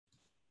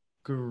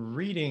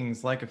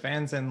Greetings, Leica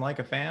fans and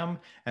Leica fam,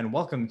 and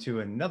welcome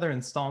to another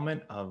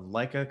installment of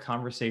Leica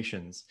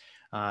Conversations.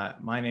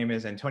 My name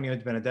is Antonio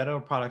Di Benedetto,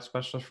 Product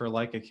Specialist for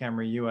Leica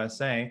Camera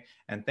USA,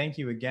 and thank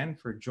you again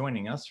for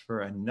joining us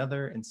for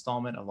another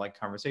installment of Leica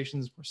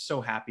Conversations. We're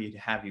so happy to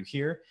have you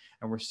here,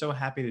 and we're so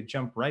happy to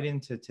jump right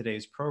into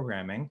today's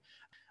programming.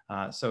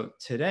 So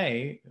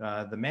today,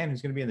 the man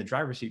who's going to be in the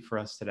driver's seat for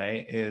us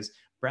today is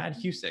Brad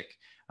Husick.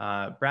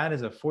 Brad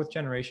is a fourth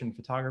generation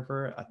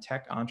photographer, a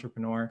tech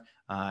entrepreneur,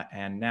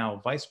 and now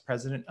vice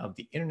president of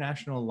the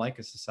International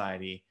Leica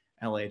Society,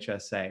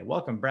 LHSA.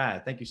 Welcome,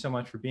 Brad. Thank you so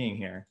much for being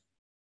here.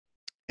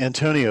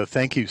 Antonio,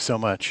 thank you so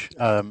much.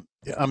 I'm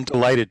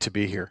delighted to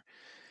be here.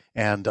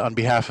 And on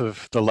behalf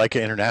of the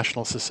Leica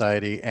International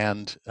Society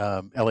and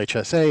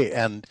LHSA,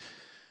 and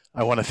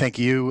I want to thank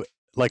you,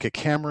 Leica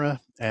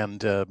Camera, and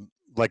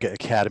Leica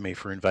Academy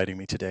for inviting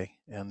me today.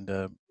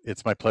 And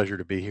it's my pleasure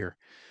to be here.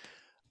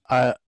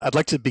 I'd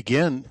like to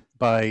begin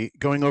by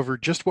going over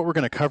just what we're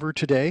going to cover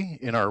today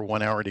in our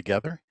 1 hour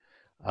together.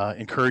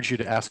 Encourage you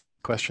to ask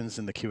questions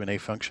in the Q&A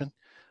function,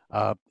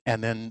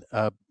 and then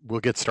we'll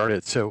get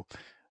started. So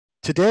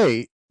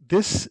today,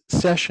 this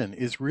session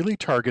is really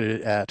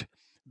targeted at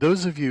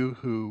those of you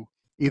who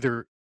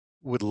either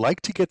would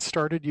like to get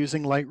started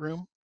using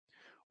Lightroom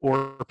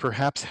or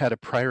perhaps had a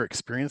prior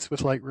experience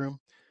with Lightroom,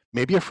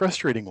 maybe a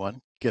frustrating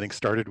one getting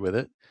started with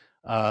it.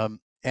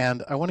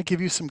 And I want to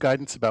give you some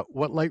guidance about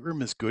what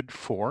Lightroom is good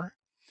for,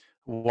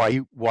 why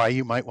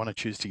you might want to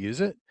choose to use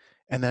it,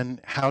 and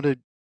then how to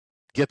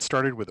get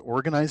started with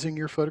organizing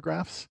your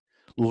photographs,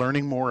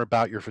 learning more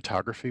about your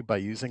photography by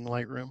using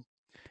Lightroom,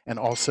 and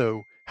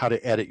also how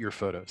to edit your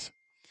photos.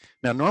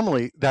 Now,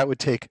 normally that would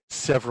take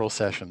several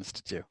sessions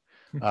to do,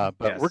 but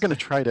Yes. we're going to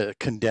try to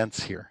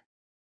condense here,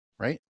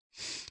 right?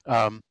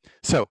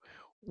 So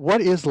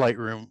what is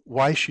Lightroom?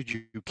 Why should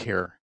you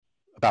care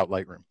about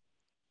Lightroom?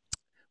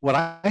 What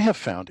I have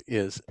found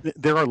is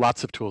there are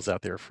lots of tools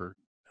out there for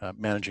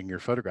managing your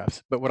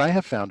photographs, but what I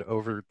have found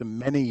over the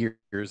many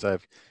years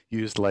I've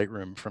used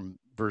Lightroom from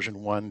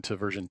version 1 to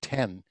version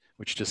 10,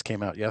 which just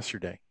came out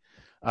yesterday,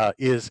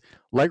 is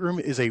Lightroom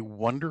is a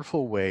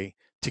wonderful way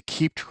to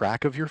keep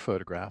track of your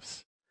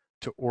photographs,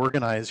 to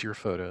organize your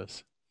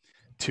photos,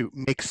 to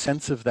make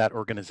sense of that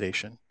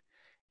organization,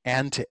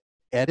 and to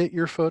edit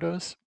your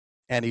photos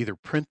and either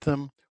print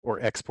them or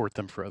export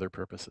them for other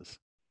purposes.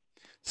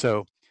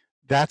 So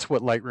that's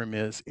what Lightroom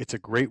is. It's a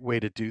great way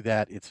to do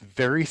that. It's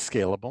very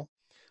scalable.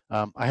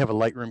 I have a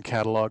Lightroom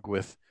catalog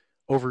with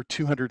over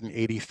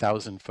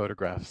 280,000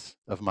 photographs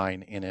of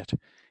mine in it,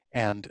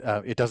 and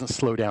it doesn't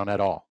slow down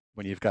at all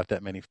when you've got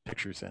that many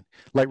pictures in.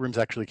 Lightroom's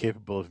actually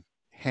capable of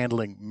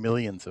handling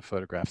millions of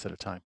photographs at a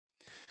time.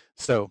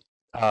 So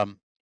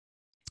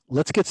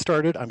let's get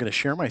started. I'm going to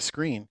share my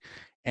screen,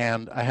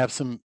 and I have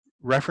some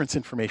reference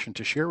information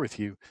to share with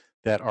you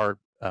that are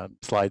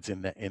slides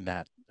in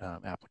that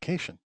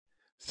application.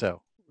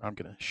 So I'm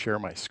going to share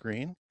my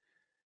screen,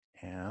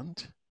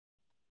 and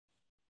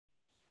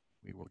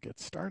we will get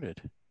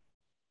started.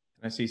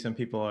 I see some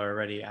people are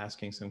already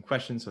asking some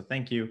questions, so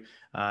thank you.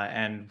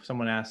 And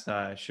someone asked,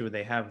 should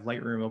they have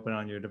Lightroom open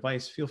on your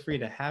device? Feel free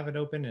to have it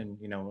open and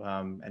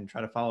and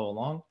try to follow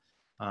along.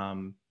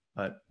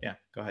 But yeah,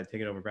 go ahead, take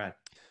it over, Brad.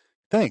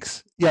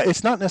 Thanks. Yeah,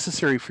 it's not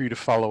necessary for you to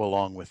follow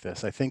along with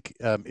this. I think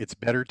it's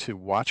better to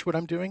watch what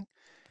I'm doing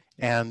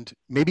and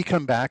maybe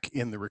come back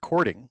in the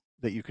recording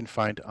that you can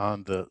find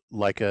on the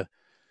Leica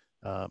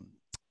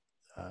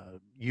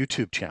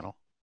YouTube channel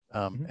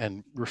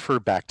and refer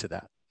back to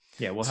that.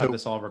 Yeah, we'll have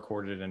this all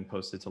recorded and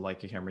posted to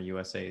Leica Camera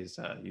USA's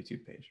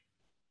YouTube page.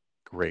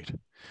 Great.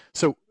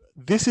 So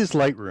this is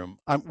Lightroom.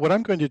 What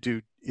I'm going to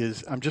do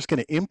is I'm just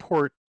going to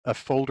import a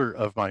folder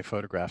of my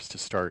photographs to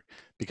start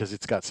because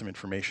it's got some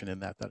information in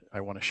that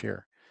I want to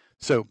share.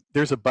 So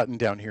there's a button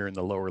down here in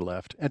the lower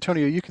left.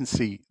 Antonio, you can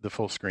see the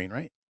full screen,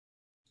 right?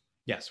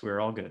 Yes, we're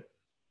all good.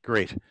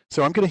 Great.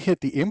 So I'm going to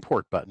hit the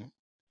import button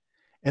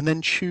and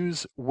then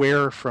choose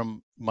where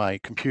from my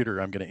computer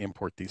I'm going to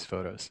import these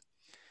photos.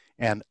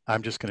 And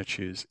I'm just going to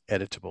choose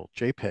editable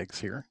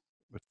JPEGs here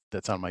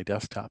that's on my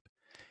desktop.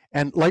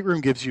 And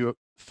Lightroom gives you a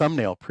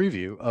thumbnail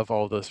preview of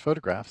all those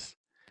photographs.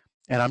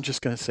 And I'm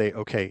just going to say,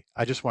 okay,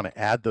 I just want to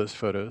add those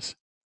photos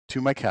to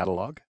my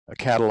catalog. A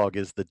catalog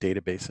is the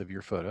database of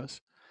your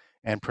photos,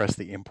 and press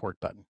the import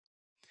button.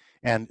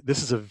 And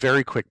this is a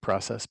very quick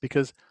process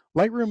because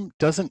Lightroom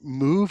doesn't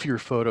move your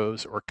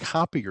photos or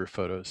copy your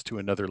photos to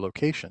another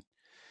location.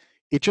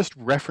 It just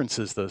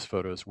references those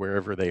photos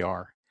wherever they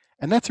are.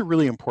 And that's a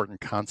really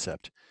important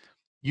concept.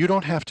 You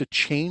don't have to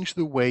change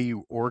the way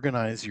you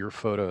organize your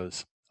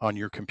photos on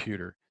your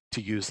computer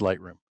to use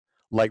Lightroom.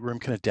 Lightroom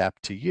can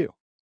adapt to you.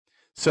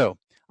 So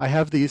I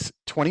have these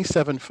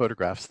 27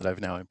 photographs that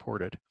I've now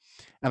imported.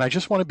 And I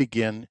just want to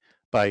begin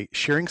by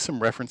sharing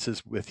some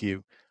references with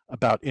you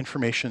about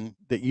information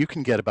that you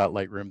can get about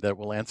Lightroom that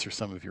will answer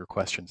some of your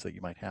questions that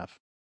you might have.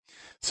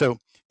 So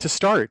to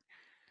start,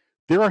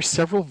 there are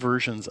several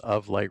versions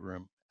of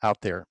Lightroom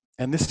out there,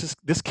 and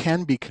this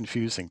can be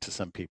confusing to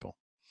some people.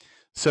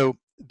 So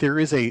there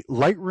is a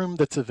Lightroom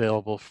that's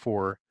available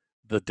for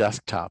the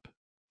desktop,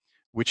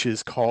 which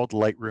is called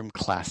Lightroom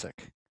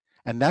Classic.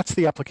 And that's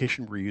the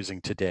application we're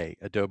using today,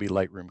 Adobe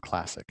Lightroom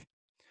Classic.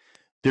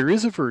 There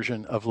is a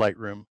version of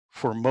Lightroom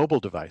for mobile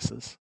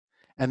devices,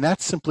 and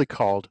that's simply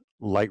called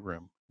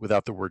Lightroom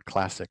without the word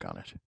classic on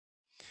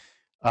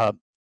it.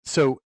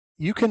 So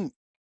you can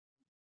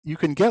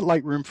get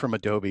Lightroom from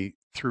Adobe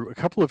through a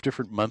couple of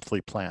different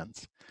monthly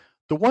plans.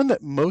 The one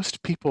that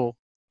most people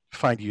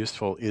find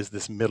useful is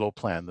this middle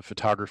plan, the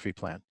photography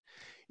plan.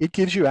 It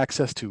gives you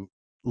access to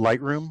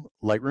Lightroom,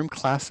 Lightroom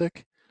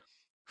Classic,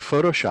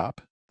 Photoshop,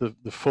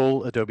 the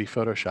full Adobe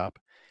Photoshop,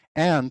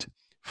 and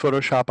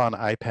Photoshop on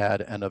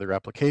iPad and other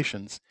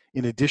applications,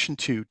 in addition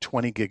to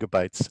 20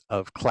 gigabytes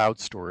of cloud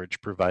storage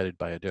provided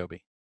by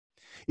Adobe.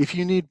 If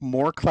you need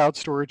more cloud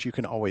storage, you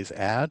can always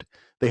add.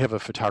 They have a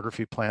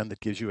photography plan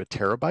that gives you a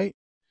terabyte,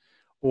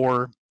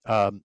 or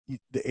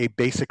a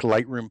basic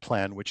Lightroom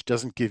plan, which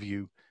doesn't give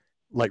you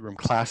Lightroom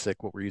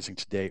Classic, what we're using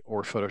today,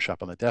 or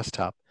Photoshop on the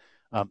desktop.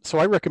 So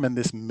I recommend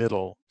this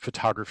middle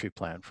photography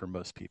plan for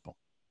most people.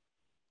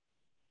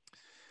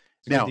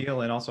 It's a good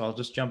deal. And also, I'll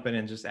just jump in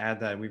and just add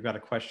that we've got a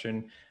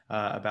question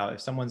about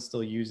if someone's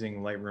still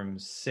using Lightroom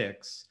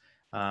 6.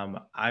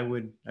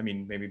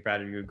 Maybe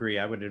Brad, if you agree,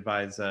 I would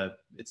advise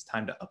it's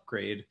time to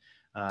upgrade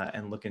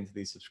and look into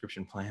these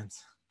subscription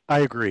plans. I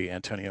agree,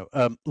 Antonio.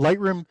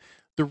 Lightroom,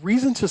 the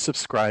reason to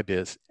subscribe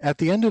is at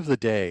the end of the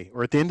day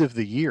or at the end of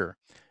the year,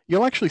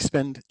 you'll actually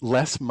spend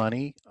less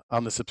money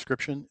on the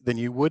subscription than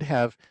you would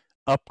have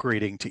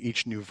upgrading to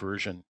each new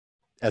version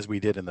as we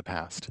did in the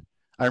past.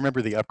 I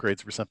remember the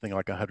upgrades were something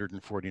like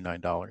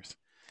 $149.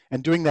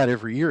 And doing that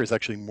every year is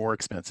actually more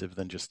expensive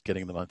than just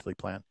getting the monthly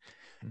plan.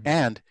 Mm-hmm.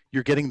 And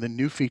you're getting the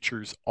new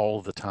features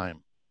all the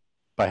time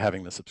by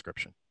having the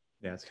subscription.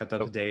 Yeah, it's kept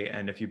up to date.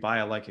 And if you buy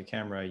a Leica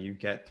camera, you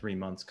get 3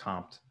 months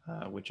comped,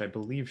 which I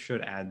believe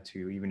should add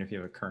to, even if you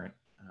have a current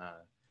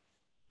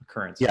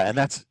subscription. Yeah, and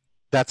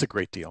that's a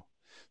great deal.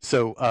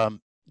 So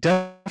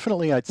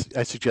definitely I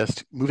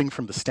suggest moving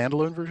from the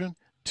standalone version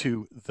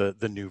to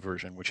the new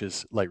version, which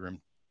is Lightroom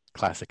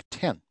Classic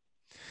 10.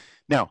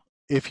 Now,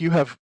 if you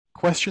have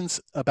questions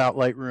about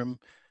Lightroom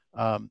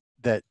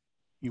that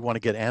you want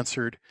to get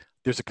answered,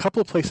 there's a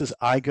couple of places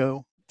I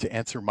go to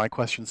answer my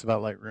questions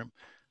about Lightroom.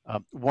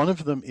 One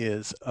of them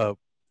is a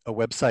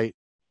website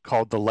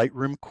called the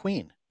Lightroom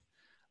Queen.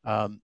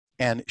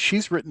 And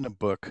she's written a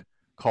book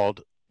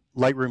called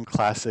Lightroom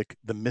Classic,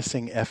 The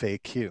Missing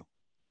FAQ.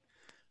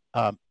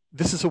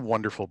 This is a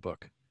wonderful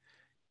book.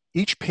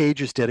 Each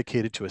page is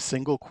dedicated to a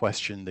single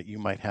question that you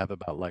might have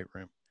about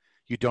Lightroom.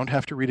 You don't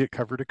have to read it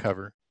cover to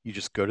cover. You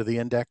just go to the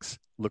index,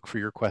 look for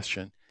your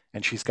question,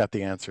 and she's got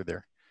the answer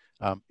there.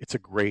 It's a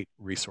great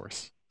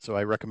resource. So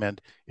I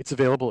recommend it's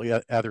available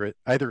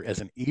either as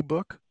an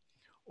ebook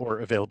or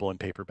available in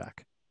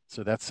paperback.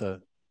 So that's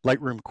a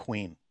Lightroom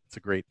Queen. It's a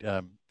great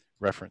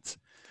reference.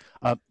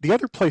 The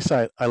other place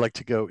I like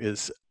to go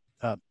is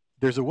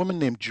there's a woman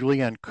named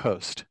Julianne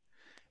Coast.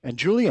 And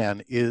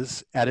Julianne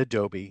is at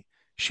Adobe.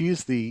 She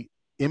is the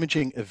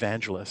imaging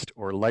evangelist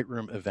or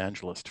Lightroom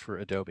evangelist for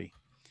Adobe.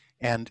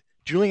 And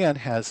Julianne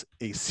has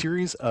a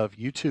series of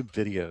YouTube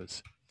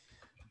videos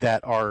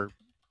that are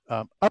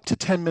up to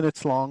 10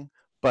 minutes long,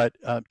 but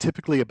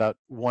typically about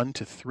 1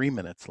 to 3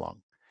 minutes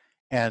long.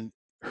 And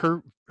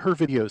her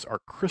videos are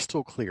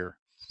crystal clear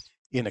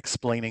in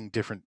explaining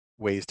different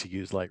ways to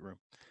use Lightroom.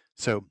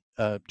 So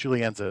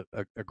Julianne's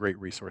a great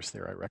resource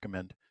there. I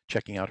recommend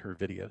checking out her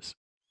videos.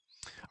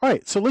 All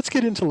right, so let's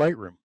get into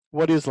Lightroom.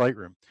 What is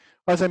Lightroom?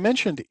 Well, as I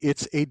mentioned,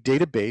 it's a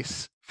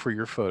database for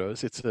your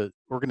photos. It's an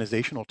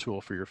organizational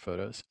tool for your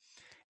photos.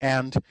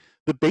 And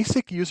the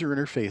basic user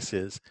interface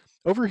is,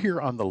 over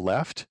here on the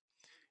left,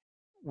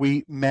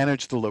 we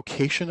manage the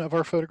location of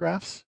our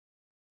photographs.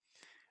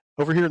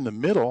 Over here in the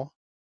middle,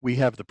 we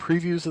have the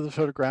previews of the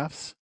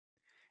photographs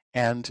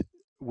and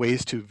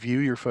ways to view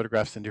your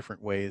photographs in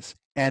different ways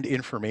and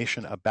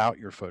information about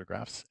your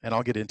photographs. And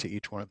I'll get into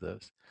each one of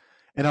those.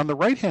 And on the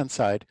right-hand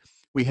side,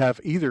 we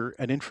have either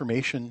an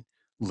information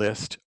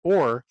list,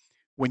 or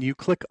when you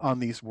click on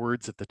these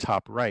words at the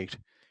top right,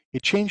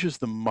 it changes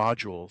the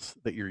modules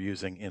that you're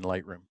using in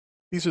Lightroom.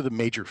 These are the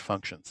major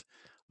functions.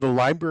 The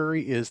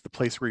library is the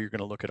place where you're going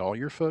to look at all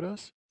your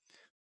photos.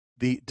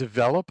 The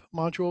develop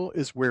module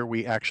is where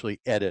we actually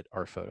edit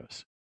our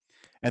photos.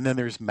 And then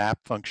there's map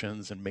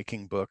functions and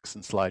making books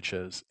and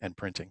slideshows and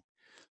printing.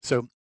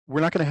 So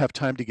we're not going to have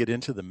time to get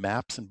into the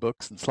maps and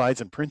books and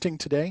slides and printing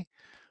today,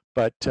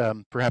 but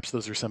perhaps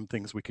those are some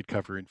things we could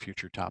cover in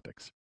future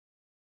topics.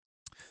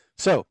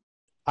 So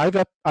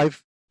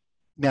I've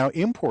now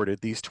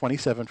imported these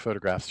 27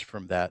 photographs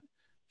from that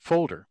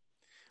folder.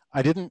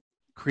 I didn't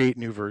create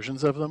new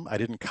versions of them. I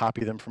didn't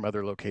copy them from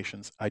other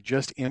locations. I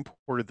just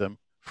imported them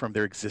from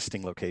their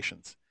existing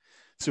locations.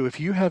 So if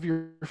you have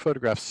your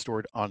photographs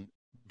stored on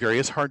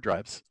various hard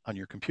drives on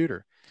your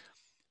computer,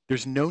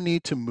 there's no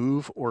need to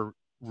move or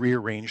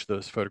rearrange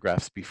those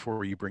photographs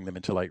before you bring them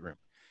into Lightroom.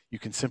 You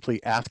can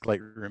simply ask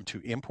Lightroom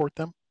to import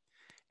them,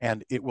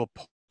 and it will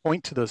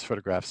point to those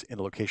photographs in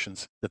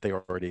locations that they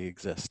already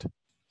exist.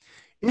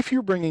 If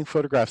you're bringing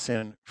photographs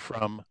in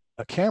from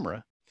a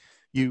camera,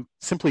 you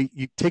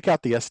take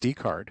out the SD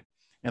card,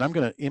 and I'm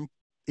going to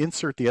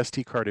insert the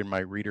SD card in my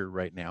reader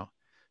right now.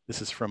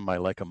 This is from my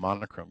Leica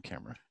monochrome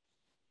camera.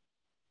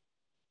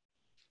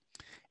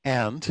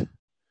 And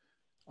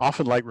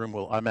often Lightroom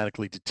will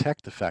automatically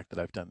detect the fact that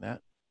I've done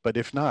that. But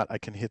if not, I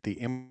can hit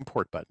the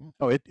import button.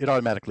 Oh, it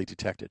automatically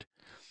detected.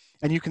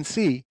 And you can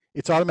see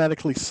it's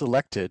automatically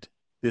selected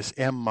this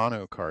M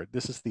mono card.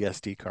 This is the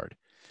SD card.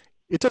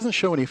 It doesn't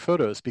show any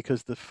photos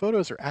because the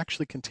photos are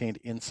actually contained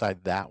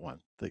inside that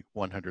one, the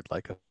 100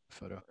 Leica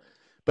photo.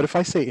 But if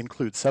I say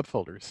include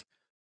subfolders,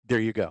 there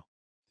you go.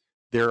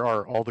 There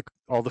are all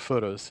the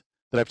photos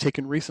that I've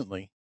taken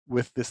recently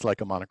with this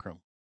Leica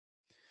monochrome.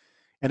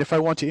 And if I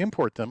want to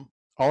import them,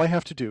 all I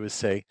have to do is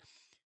say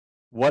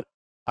what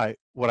I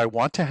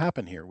want to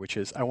happen here, which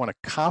is I want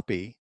to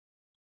copy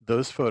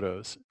those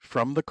photos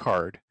from the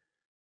card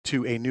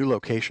to a new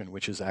location,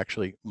 which is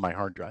actually my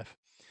hard drive.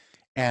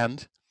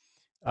 And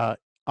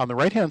on the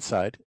right-hand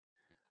side,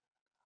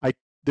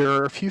 there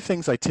are a few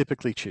things I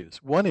typically choose.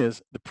 One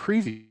is the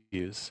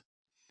previews.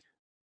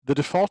 The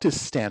default is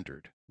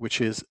standard,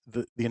 which is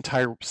the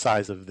entire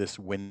size of this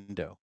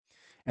window.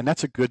 And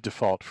that's a good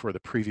default for the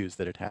previews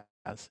that it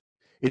has.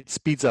 It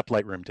speeds up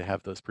Lightroom to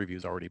have those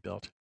previews already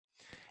built.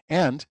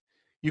 And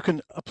you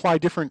can apply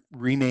different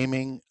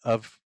renaming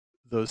of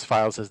those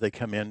files as they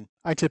come in.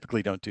 I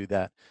typically don't do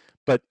that.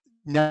 But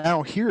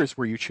now here's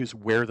where you choose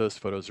where those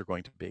photos are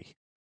going to be.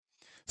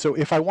 So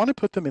if I want to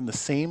put them in the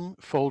same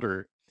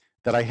folder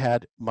that I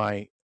had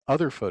my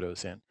other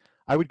photos in,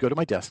 I would go to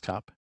my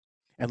desktop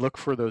and look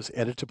for those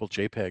editable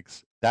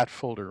JPEGs, that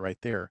folder right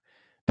there.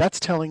 That's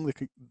telling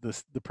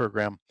the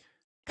program,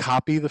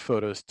 copy the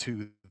photos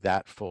to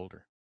that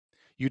folder.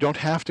 You don't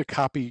have to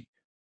copy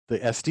the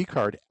SD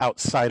card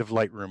outside of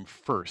Lightroom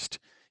first.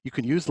 You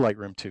can use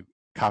Lightroom to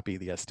copy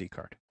the SD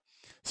card.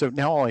 So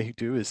now all I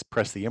do is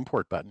press the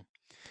import button,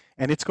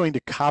 and it's going to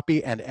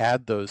copy and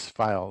add those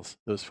files,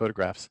 those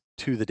photographs,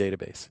 to the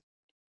database.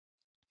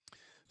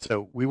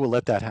 So we will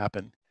let that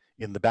happen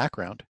in the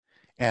background,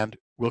 and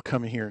we'll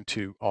come here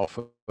into all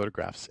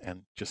photographs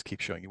and just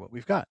keep showing you what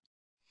we've got.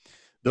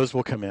 Those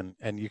will come in,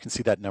 and you can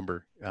see that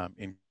number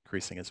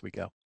increasing as we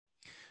go.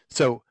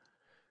 So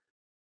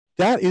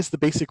that is the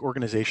basic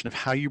organization of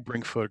how you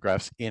bring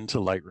photographs into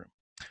Lightroom.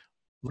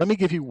 Let me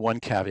give you one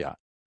caveat.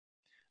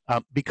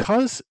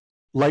 Because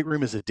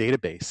Lightroom is a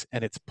database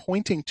and it's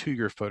pointing to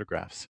your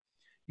photographs,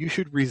 you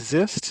should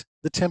resist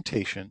the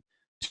temptation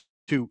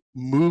to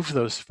move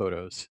those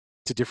photos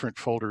to different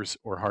folders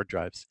or hard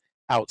drives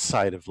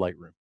outside of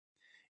Lightroom.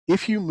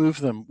 If you move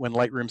them when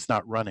Lightroom's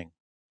not running,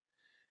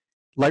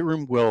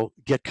 Lightroom will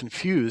get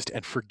confused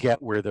and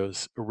forget where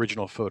those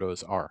original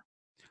photos are.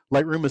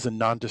 Lightroom is a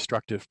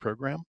non-destructive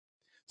program,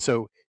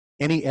 so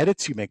any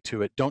edits you make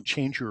to it don't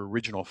change your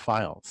original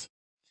files.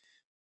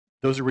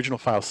 Those original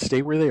files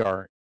stay where they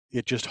are.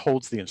 It just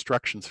holds the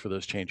instructions for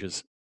those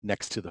changes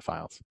next to the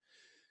files.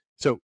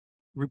 So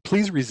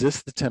please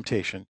resist the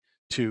temptation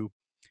to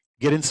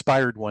get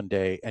inspired one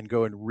day and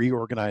go and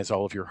reorganize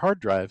all of your hard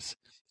drives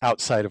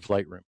outside of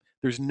Lightroom.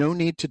 There's no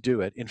need to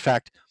do it. In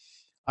fact,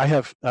 I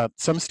have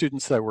some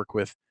students that I work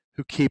with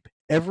who keep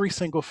every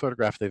single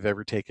photograph they've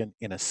ever taken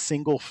in a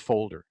single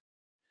folder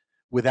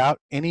without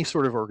any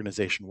sort of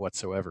organization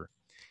whatsoever.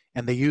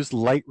 And they use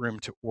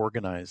Lightroom to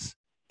organize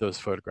those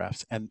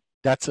photographs. And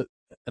that's an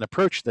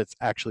approach that's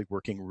actually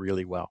working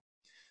really well.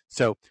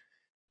 So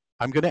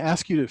I'm going to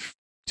ask you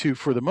to,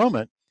 for the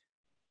moment,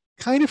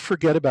 kind of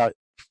forget about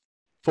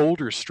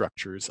folder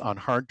structures on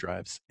hard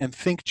drives and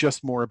think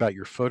just more about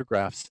your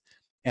photographs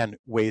and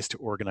ways to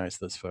organize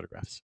those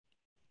photographs.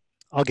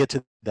 I'll get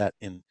to that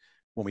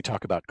when we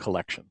talk about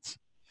collections.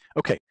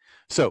 Okay,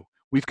 so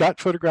we've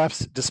got photographs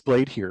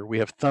displayed here. We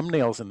have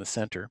thumbnails in the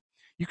center.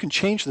 You can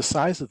change the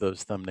size of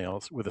those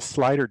thumbnails with a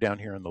slider down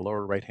here in the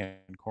lower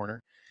right-hand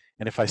corner.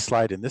 And if I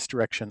slide in this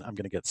direction, I'm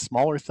going to get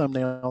smaller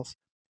thumbnails,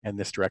 and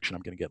this direction,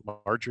 I'm going to get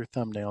larger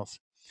thumbnails.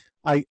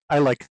 I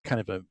like kind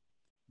of a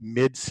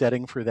mid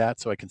setting for that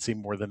so I can see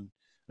more than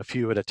a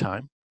few at a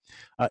time.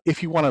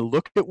 If you want to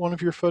look at one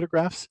of your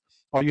photographs,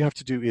 all you have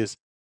to do is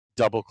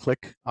double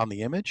click on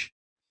the image,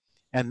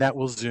 and that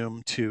will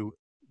zoom to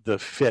the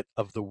fit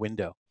of the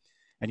window.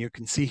 And you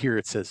can see here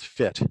it says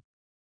fit.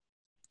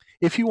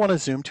 If you want to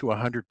zoom to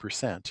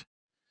 100%,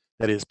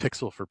 that is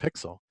pixel for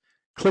pixel,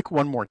 click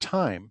one more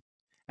time,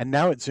 and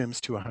now it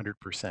zooms to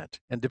 100%.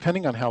 And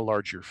depending on how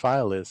large your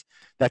file is,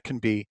 that can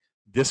be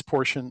this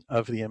portion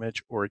of the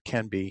image, or it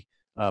can be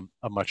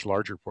a much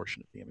larger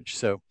portion of the image.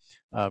 So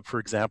for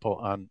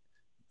example,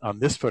 on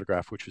this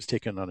photograph, which was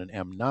taken on an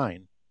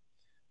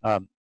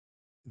M9,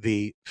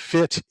 the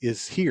fit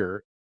is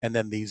here, and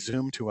then the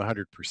zoom to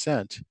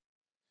 100%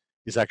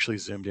 is actually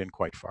zoomed in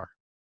quite far.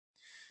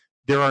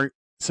 There are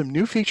some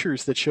new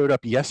features that showed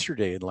up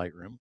yesterday in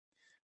Lightroom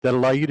that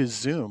allow you to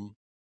zoom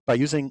by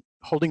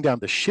holding down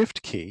the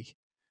Shift key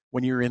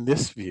when you're in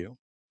this view.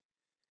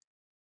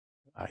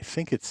 I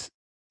think it's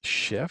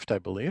Shift, I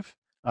believe.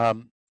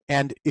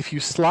 And if you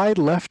slide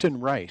left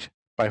and right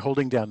by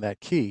holding down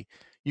that key,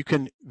 you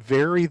can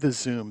vary the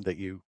zoom that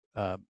you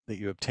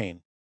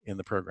obtain in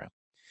the program.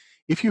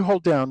 If you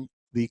hold down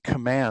the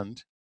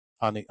command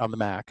on the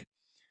Mac,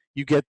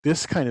 you get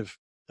this kind of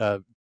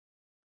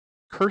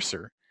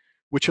cursor,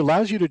 which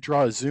allows you to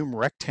draw a zoom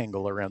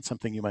rectangle around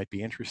something you might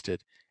be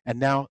interested. And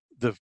now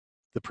the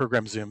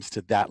program zooms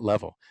to that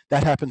level.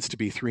 That happens to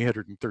be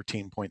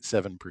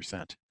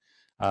 313.7%.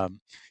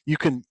 You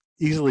can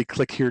easily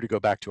click here to go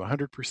back to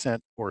 100%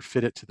 or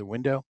fit it to the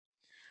window,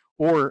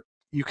 or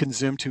you can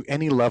zoom to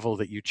any level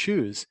that you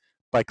choose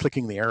by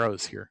clicking the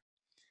arrows here,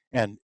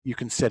 and you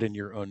can set in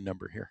your own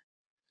number here.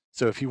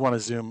 So if you want to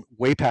zoom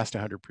way past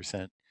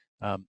 100%,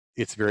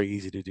 it's very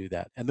easy to do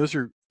that. And those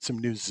are some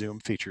new zoom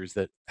features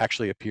that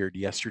actually appeared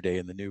yesterday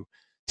in the new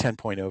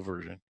 10.0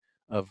 version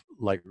of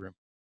Lightroom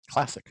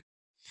Classic.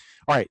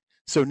 All right,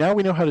 so now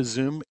we know how to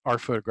zoom our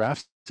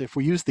photographs. If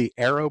we use the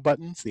arrow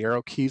buttons, the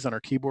arrow keys on our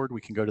keyboard,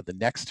 we can go to the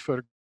next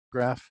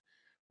photograph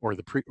or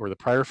the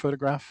prior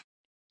photograph.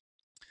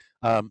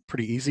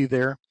 Pretty easy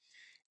there.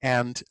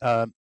 And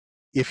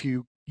if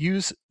you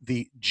use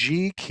the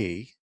G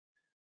key,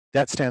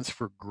 that stands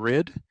for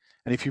grid.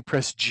 And if you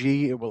press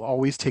G, it will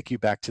always take you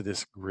back to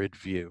this grid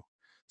view.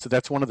 So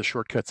that's one of the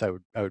shortcuts I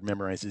would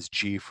memorize is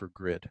G for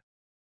grid.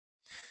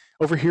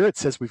 Over here, it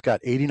says we've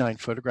got 89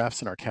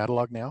 photographs in our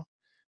catalog now.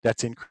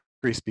 That's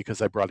increased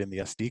because I brought in the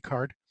SD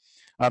card.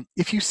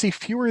 If you see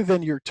fewer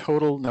than your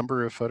total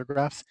number of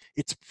photographs,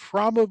 it's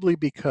probably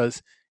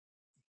because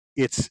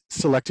it's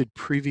selected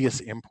previous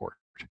import.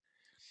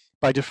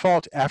 By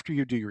default, after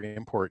you do your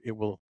import, it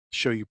will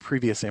show you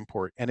previous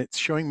import, and it's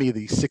showing me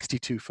the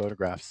 62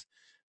 photographs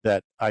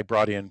that I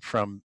brought in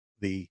from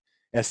the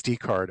SD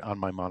card on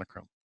my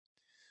monochrome.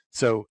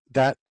 So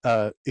that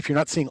if you're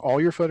not seeing all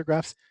your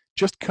photographs,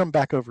 just come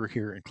back over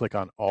here and click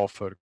on all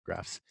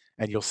photographs,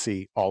 and you'll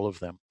see all of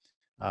them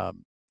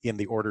in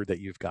the order that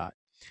you've got.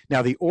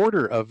 Now, the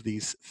order of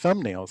these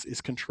thumbnails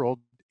is controlled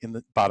in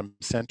the bottom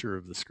center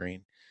of the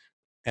screen,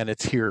 and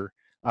it's here.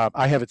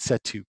 I have it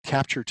set to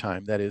capture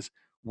time, that is,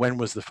 when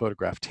was the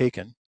photograph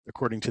taken,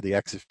 according to the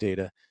EXIF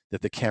data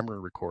that the camera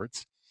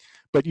records.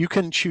 But you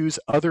can choose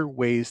other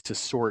ways to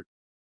sort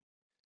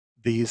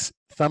these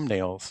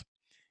thumbnails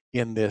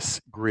in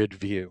this grid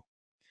view.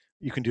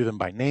 You can do them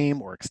by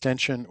name or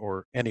extension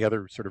or any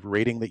other sort of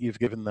rating that you've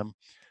given them.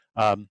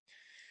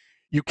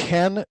 You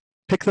can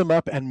pick them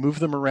up and move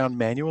them around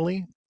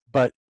manually,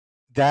 but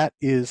that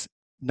is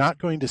not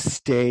going to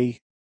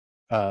stay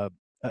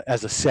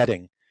as a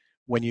setting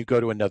when you go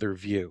to another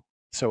view.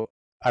 So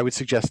I would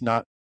suggest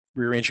not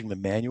rearranging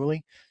them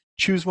manually.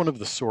 Choose one of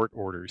the sort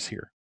orders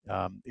here.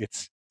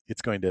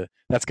 That's going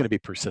to be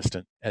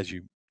persistent as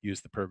you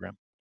use the program.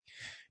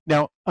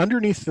 Now,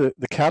 underneath the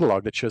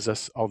catalog that shows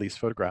us all these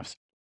photographs,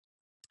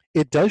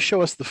 it does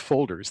show us the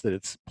folders that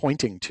it's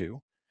pointing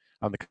to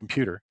on the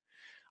computer.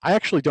 I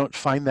actually don't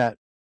find that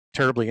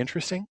terribly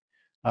interesting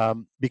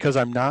because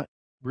I'm not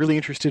really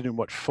interested in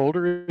what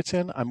folder it's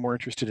in. I'm more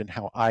interested in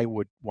how I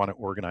would want to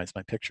organize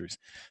my pictures.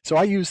 So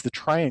I use the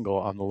triangle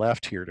on the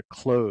left here to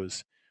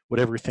close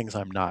whatever things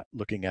I'm not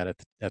looking at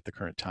the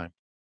current time.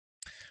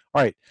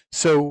 All right,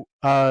 so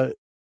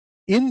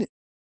in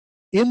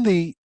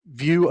the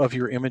view of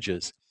your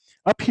images,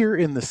 up here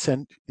in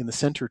the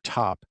center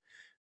top,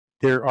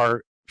 there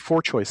are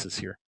 4 choices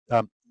here.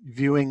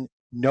 Viewing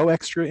no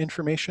extra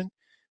information,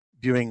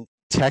 viewing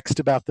text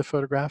about the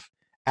photograph,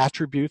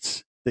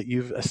 attributes that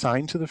you've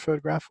assigned to the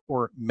photograph,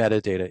 or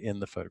metadata in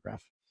the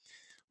photograph.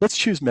 Let's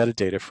choose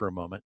metadata for a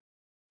moment.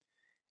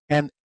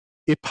 And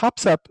it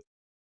pops up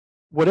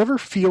whatever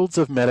fields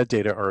of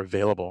metadata are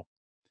available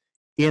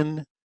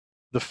in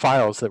the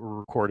files that were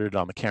recorded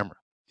on the camera.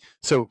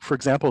 So for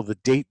example, the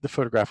date the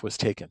photograph was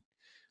taken.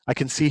 I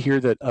can see here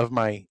that of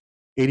my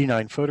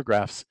 89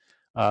 photographs,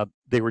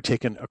 they were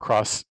taken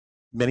across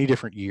many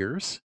different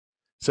years.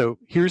 So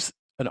here's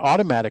an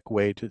automatic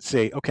way to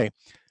say, okay,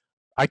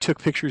 I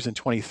took pictures in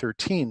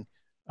 2013.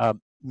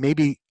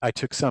 Maybe I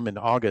took some in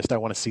August. I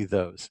want to see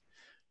those.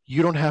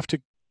 You don't have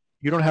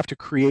to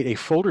create a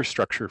folder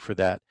structure for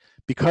that.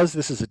 Because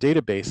this is a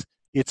database,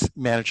 it's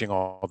managing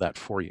all that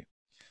for you.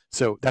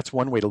 So that's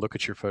one way to look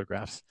at your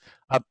photographs.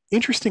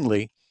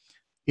 Interestingly,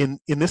 in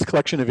this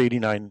collection of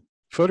 89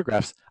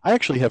 photographs, I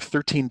actually have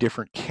 13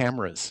 different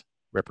cameras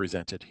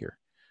represented here.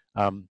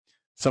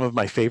 Some of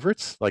my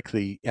favorites, like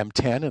the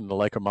M10 and the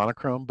Leica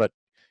monochrome, but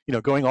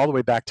going all the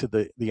way back to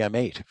the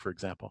M8, for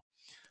example.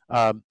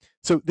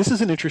 So this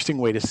is an interesting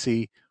way to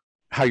see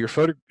how your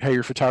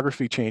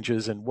photography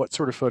changes and what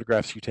sort of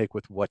photographs you take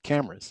with what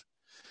cameras.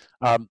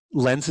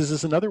 Lenses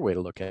is another way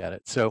to look at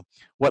it. So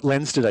what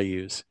lens did I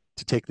use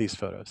to take these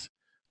photos?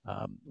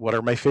 What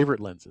are my favorite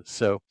lenses?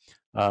 So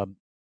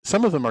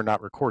some of them are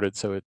not recorded,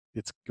 so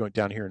it's going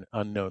down here an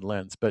unknown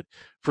lens. But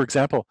for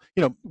example,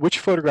 which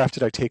photograph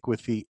did I take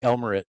with the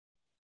Elmerit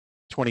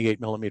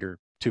 28mm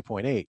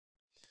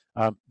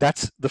 2.8?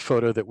 That's the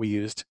photo that we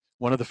used,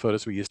 one of the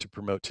photos we used to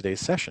promote today's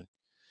session.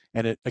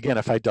 And again,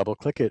 if I double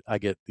click it, I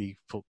get the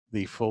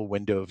full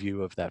window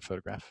view of that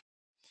photograph.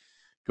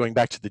 Going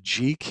back to the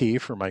G key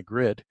for my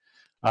grid.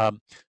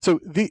 So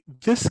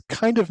this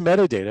kind of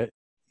metadata,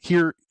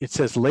 here it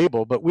says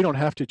label, but we don't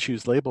have to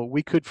choose label.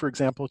 We could, for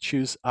example,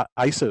 choose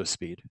ISO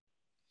speed.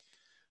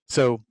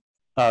 So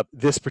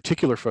this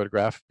particular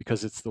photograph,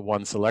 because it's the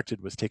one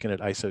selected, was taken at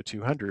ISO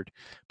 200.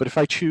 But if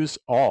I choose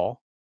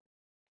all,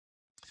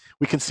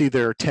 we can see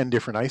there are 10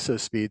 different ISO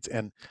speeds,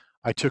 and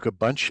I took a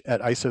bunch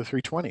at ISO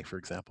 320, for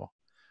example.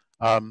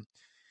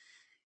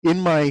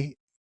 In my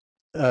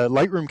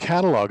Lightroom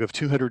catalog of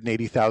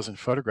 280,000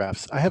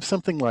 photographs, I have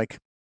something like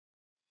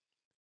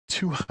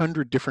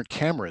 200 different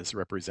cameras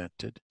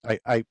represented.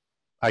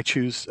 I've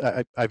used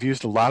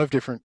a lot of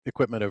different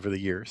equipment over the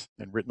years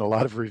and written a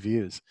lot of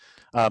reviews.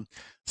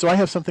 So I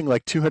have something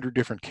like 200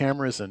 different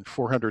cameras and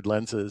 400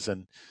 lenses,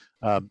 and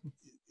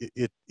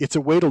it's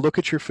a way to look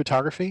at your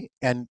photography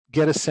and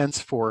get a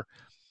sense for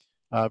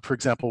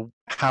example,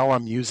 how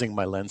I'm using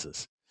my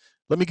lenses.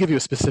 Let me give you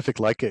a specific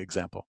Leica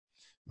example.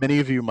 Many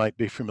of you might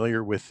be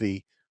familiar with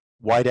the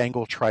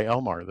wide-angle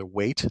tri-Elmar, the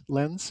weight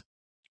lens,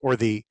 or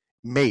the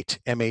MATE,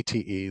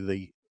 M-A-T-E,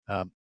 the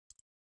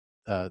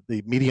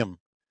medium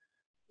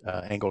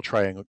angle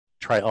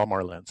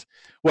tri-Elmar lens.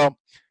 Well,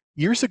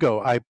 years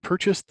ago, I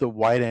purchased the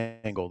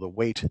wide-angle, the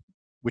weight,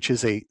 which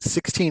is a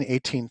 16,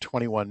 18,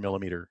 21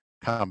 millimeter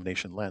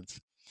combination lens.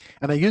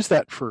 And I used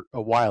that for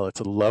a while. It's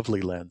a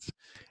lovely lens.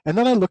 And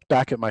then I looked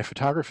back at my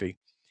photography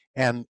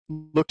and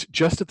looked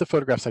just at the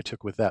photographs I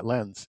took with that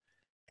lens.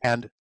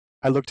 And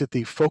I looked at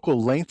the focal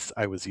lengths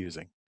I was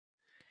using.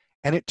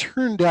 And it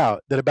turned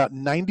out that about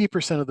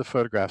 90% of the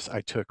photographs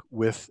I took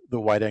with the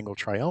wide-angle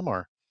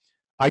tri-Elmar,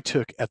 I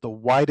took at the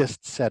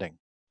widest setting,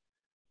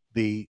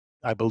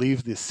 I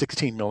believe the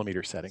 16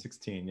 millimeter setting.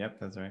 16, yep,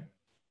 that's right.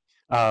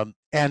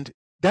 And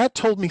that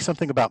told me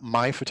something about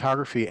my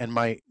photography and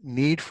my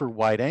need for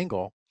wide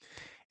angle.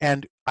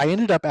 And I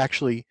ended up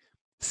actually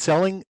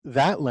selling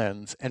that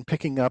lens and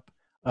picking up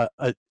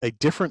a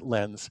different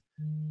lens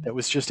that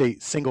was just a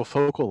single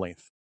focal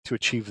length to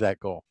achieve that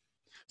goal.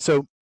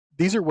 So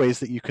these are ways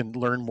that you can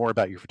learn more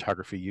about your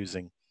photography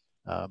using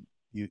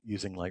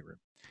Lightroom.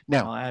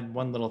 Now, I'll add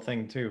one little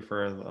thing too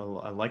for a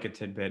Leica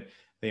tidbit.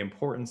 The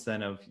importance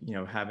then of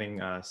having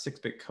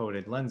 6-bit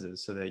coded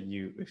lenses, so that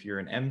if you're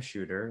an M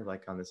shooter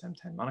like on this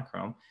M10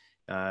 monochrome,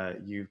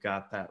 you've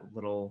got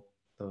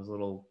those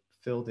little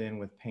filled in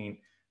with paint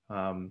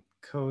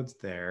codes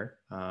there,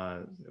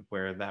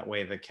 where that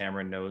way the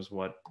camera knows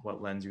what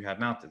lens you have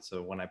mounted.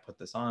 So when I put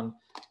this on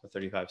the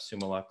 35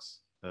 Summilux,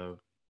 the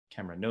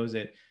camera knows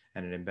it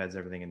and it embeds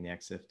everything in the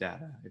EXIF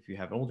data. If you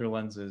have older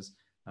lenses,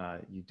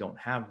 you don't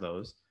have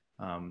those.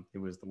 It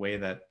was the way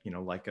that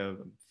Leica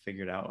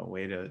figured out a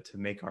way to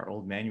make our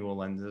old manual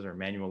lenses or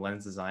manual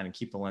lens design and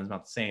keep the lens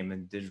mount the same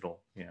in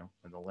digital.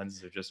 When the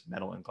lenses are just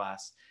metal and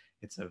glass,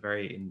 it's a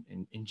very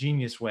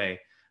ingenious way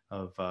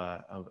of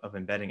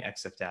embedding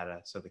EXIF data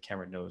so the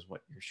camera knows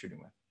what you're shooting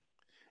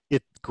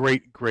with.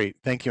 Great.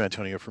 Thank you,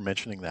 Antonio, for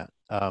mentioning that.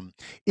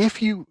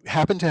 If you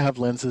happen to have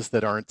lenses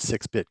that aren't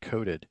 6-bit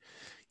coded,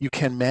 you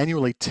can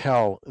manually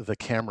tell the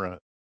camera,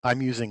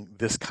 I'm using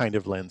this kind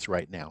of lens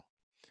right now.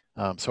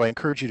 So I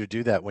encourage you to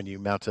do that when you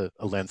mount a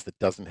lens that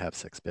doesn't have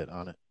 6-bit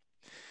on it.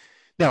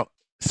 Now,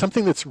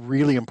 something that's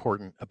really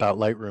important about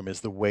Lightroom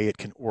is the way it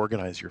can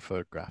organize your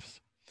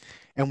photographs.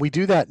 And we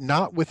do that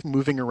not with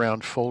moving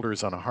around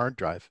folders on a hard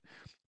drive,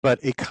 but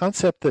a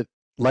concept that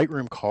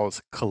Lightroom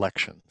calls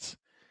collections.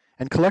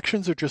 And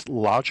collections are just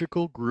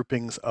logical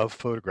groupings of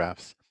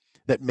photographs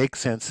that make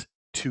sense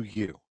to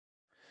you.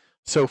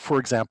 So for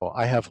example,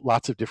 I have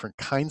lots of different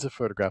kinds of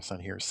photographs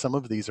on here. Some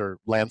of these are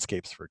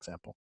landscapes, for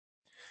example.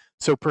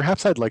 So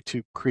perhaps I'd like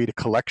to create a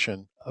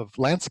collection of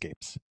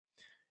landscapes.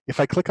 If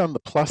I click on the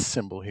plus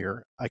symbol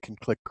here, I can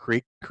click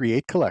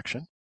Create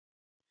Collection.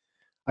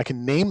 I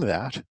can name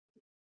that,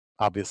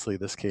 obviously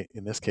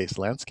in this case,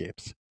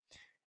 landscapes,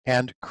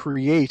 and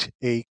create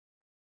a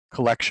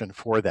collection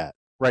for that.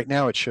 Right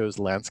now it shows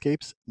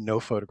landscapes, no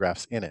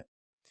photographs in it.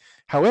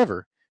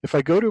 However, if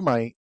I go to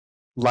my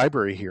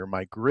library here,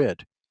 my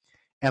grid,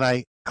 and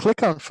I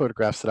click on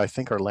photographs that I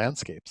think are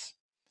landscapes,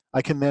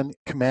 I can then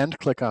command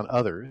click on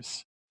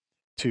others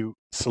to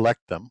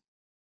select them.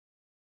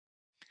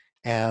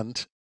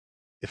 And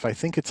if I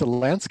think it's a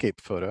landscape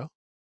photo,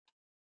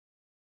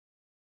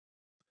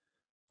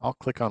 I'll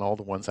click on all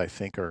the ones I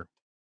think are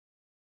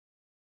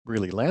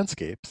really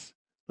landscapes.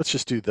 Let's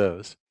just do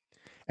those.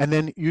 And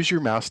then use your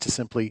mouse to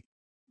simply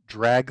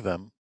drag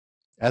them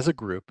as a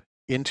group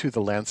into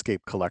the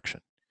landscape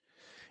collection.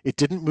 It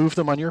didn't move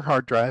them on your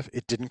hard drive.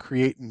 It didn't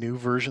create new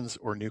versions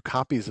or new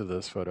copies of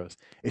those photos.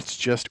 It's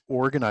just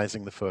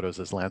organizing the photos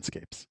as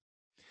landscapes.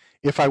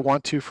 If I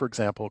want to, for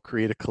example,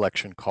 create a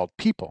collection called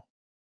People.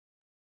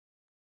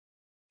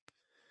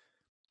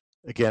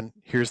 Again,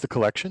 here's the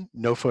collection,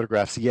 no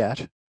photographs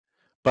yet.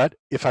 But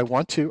if I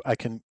want to, I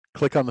can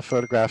click on the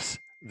photographs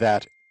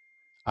that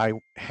I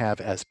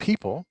have as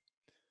people.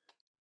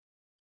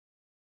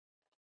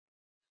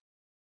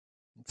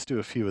 Let's do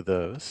a few of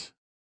those.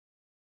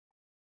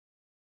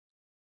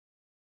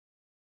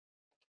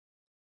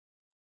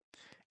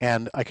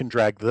 And I can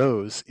drag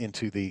those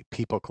into the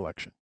people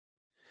collection.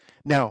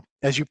 Now,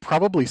 as you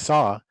probably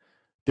saw,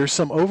 there's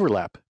some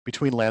overlap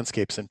between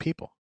landscapes and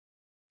people.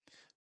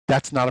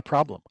 That's not a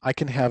problem. I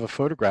can have a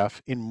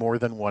photograph in more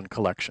than one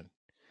collection.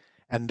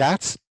 And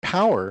that's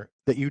power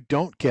that you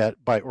don't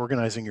get by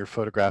organizing your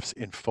photographs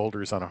in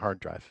folders on a hard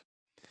drive.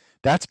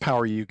 That's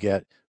power you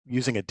get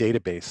using a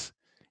database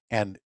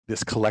and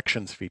this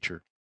collections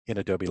feature in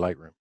Adobe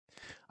Lightroom.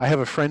 I have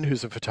a friend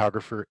who's a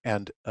photographer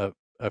and a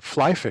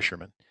fly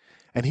fisherman,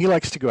 and he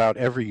likes to go out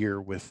every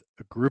year with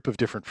a group of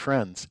different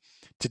friends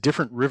to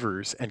different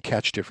rivers and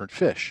catch different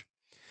fish.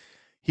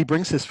 He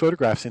brings his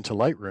photographs into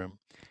Lightroom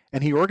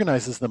and he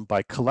organizes them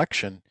by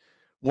collection.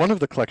 One of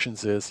the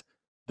collections is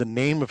the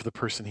name of the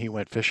person he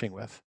went fishing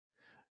with.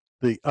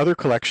 The other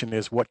collection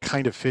is what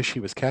kind of fish he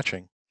was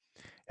catching.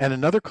 And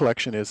another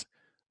collection is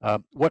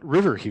what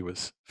river he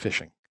was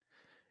fishing.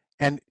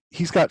 And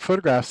he's got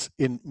photographs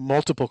in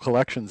multiple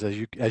collections, as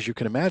you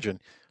can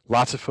imagine.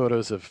 Lots of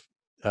photos of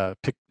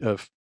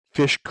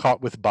fish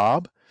caught with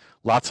bob,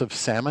 lots of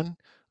salmon,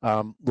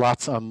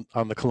 lots on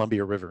the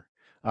Columbia River.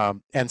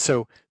 And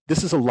so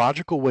this is a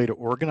logical way to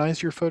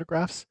organize your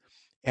photographs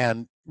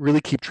and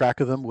really keep track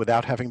of them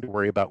without having to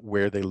worry about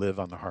where they live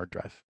on the hard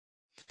drive.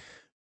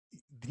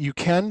 You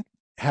can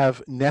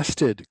have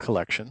nested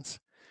collections,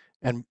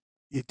 and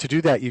to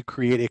do that, you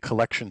create a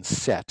collection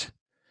set.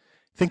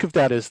 Think of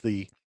that as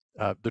the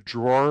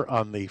drawer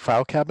on the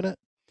file cabinet,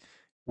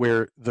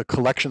 where the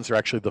collections are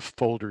actually the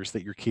folders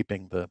that you're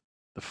keeping the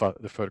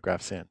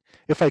photographs in.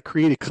 If I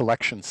create a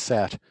collection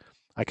set,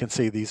 I can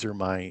say these are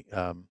my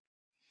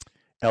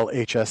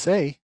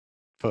LHSA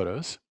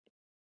photos,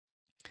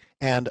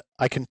 and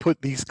I can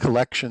put these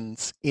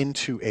collections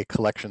into a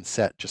collection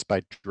set just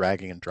by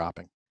dragging and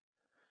dropping.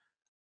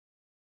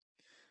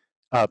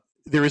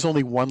 There is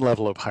only one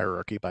level of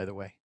hierarchy, by the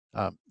way.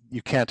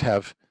 You can't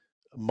have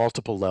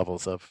multiple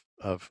levels of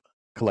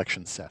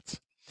collection sets.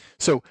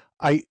 So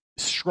I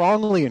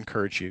strongly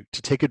encourage you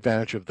to take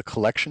advantage of the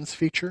collections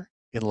feature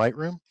in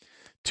Lightroom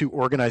to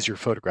organize your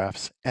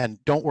photographs,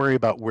 and don't worry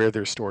about where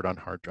they're stored on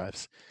hard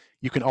drives.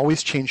 You can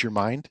always change your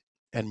mind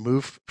and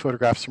move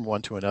photographs from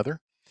one to another.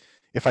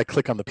 If I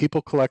click on the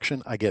people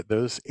collection, I get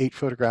those 8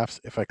 photographs.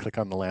 If I click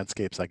on the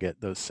landscapes, I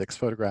get those 6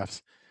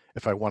 photographs.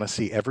 If I want to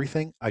see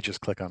everything, I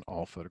just click on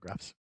all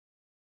photographs.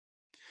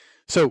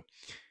 So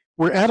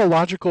we're at a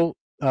logical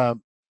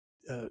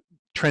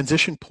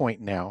transition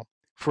point now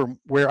from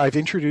where I've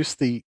introduced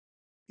the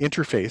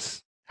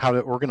interface, how to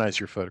organize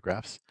your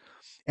photographs.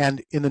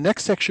 And in the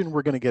next section,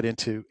 we're going to get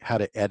into how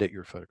to edit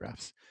your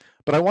photographs.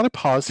 But I want to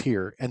pause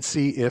here and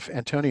see if,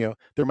 Antonio,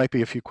 there might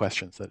be a few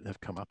questions that have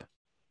come up.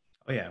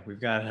 Oh yeah, we've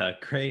got a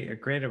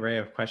great array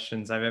of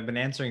questions. I've been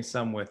answering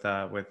some with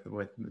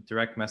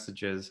direct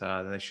messages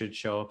that should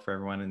show up for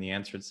everyone in the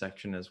answered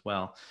section as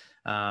well.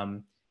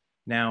 I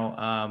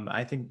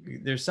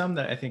think there's some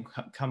that I think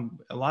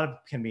a lot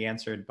of can be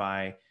answered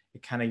by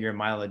kind of your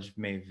mileage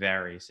may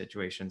vary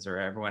situations, or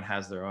everyone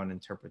has their own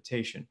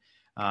interpretation.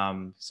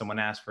 Someone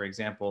asked, for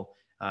example,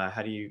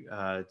 how do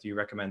you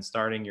recommend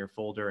starting your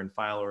folder and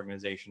file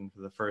organization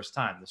for the first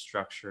time, the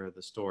structure,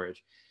 the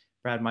storage?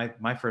 Brad,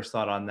 my first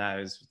thought on that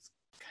is it's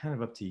kind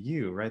of up to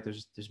you, right?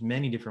 There's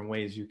many different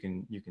ways you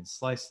can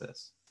slice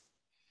this.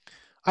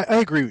 I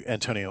agree,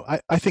 Antonio.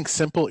 I think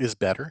simple is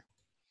better.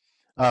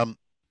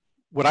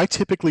 What I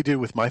typically do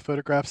with my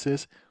photographs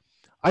is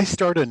I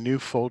start a new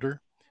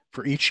folder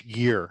for each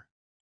year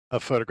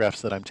of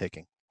photographs that I'm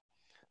taking.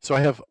 So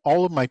I have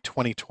all of my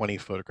 2020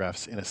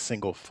 photographs in a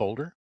single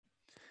folder,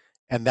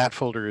 and that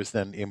folder is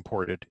then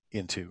imported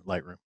into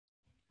Lightroom.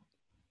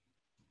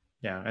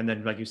 Yeah, and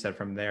then like you said,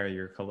 from there,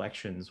 your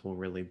collections will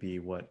really be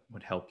what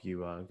would help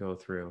you go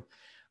through.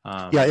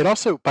 Yeah, it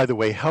also, by the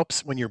way,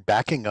 helps when you're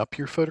backing up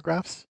your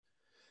photographs.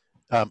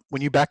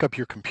 When you back up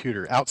your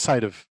computer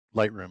outside of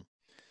Lightroom,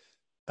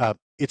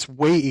 it's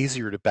way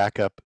easier to back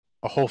up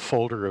a whole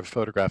folder of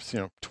photographs,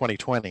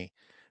 2020,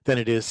 than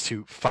it is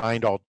to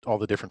find all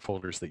the different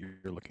folders that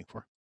you're looking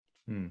for.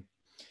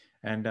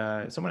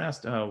 And someone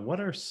asked, what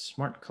are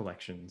smart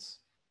collections?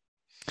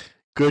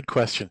 Good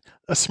question.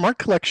 A smart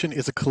collection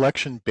is a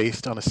collection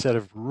based on a set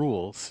of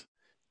rules,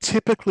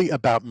 typically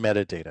about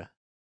metadata.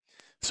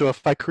 So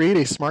if I create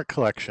a smart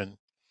collection,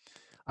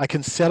 I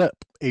can set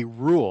up a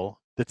rule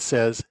that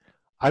says,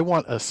 I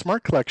want a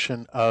smart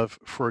collection of,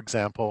 for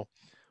example,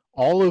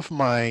 all of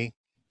my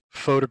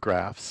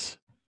photographs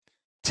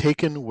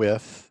taken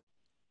with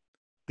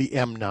the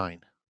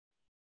M9.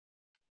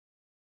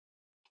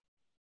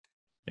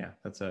 Yeah,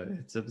 it's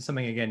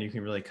something, again, you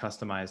can really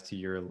customize to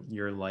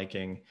your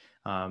liking.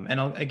 And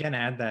I'll again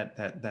add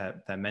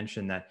that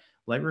mention that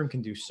Lightroom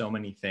can do so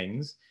many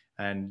things,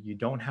 and you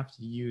don't have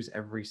to use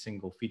every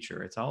single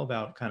feature. It's all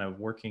about kind of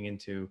working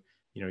into,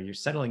 you're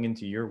settling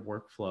into your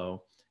workflow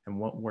and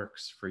what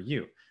works for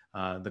you.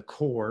 The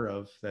core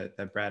of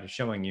that Brad is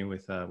showing you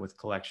with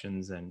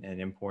collections and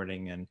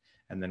importing and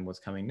then what's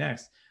coming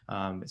next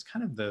is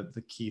kind of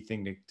the key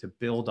thing to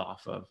build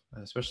off of,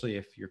 especially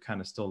if you're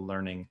kind of still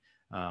learning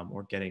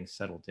or getting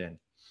settled in.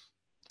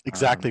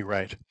 Exactly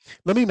right.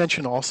 Let me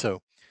mention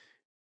also,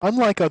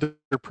 unlike other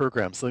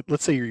programs, like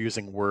let's say you're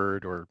using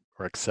Word or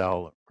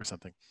Excel or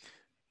something,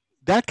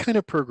 that kind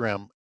of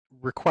program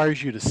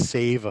requires you to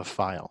save a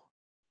file.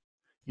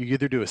 You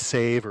either do a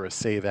save or a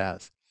save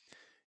as.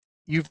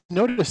 You've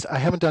noticed I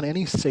haven't done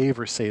any save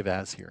or save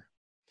as here.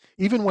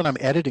 Even when I'm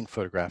editing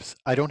photographs,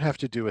 I don't have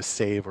to do a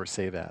save or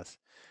save as.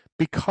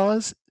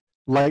 Because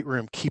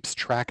Lightroom keeps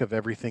track of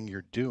everything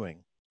you're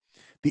doing,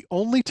 the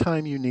only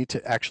time you need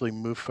to actually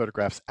move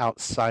photographs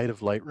outside of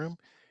Lightroom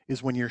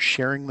is when you're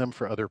sharing them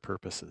for other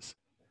purposes.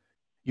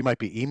 You might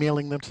be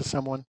emailing them to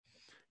someone,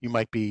 you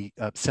might be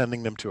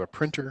sending them to a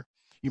printer,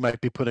 you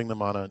might be putting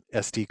them on an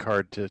SD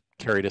card to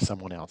carry to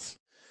someone else.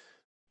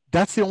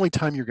 That's the only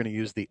time you're going to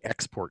use the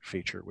export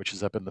feature, which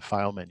is up in the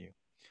file menu.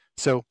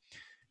 So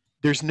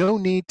there's no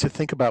need to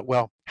think about,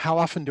 well, how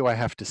often do I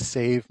have to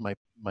save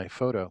my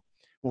photo?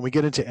 When we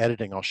get into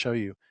editing, I'll show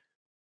you,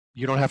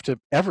 you don't have to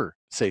ever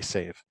say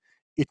save.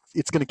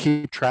 It's going to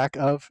keep track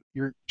of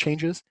your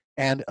changes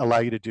and allow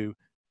you to do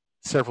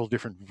several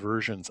different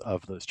versions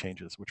of those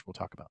changes, which we'll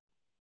talk about.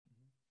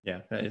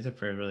 Yeah, that is a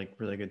really,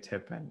 really good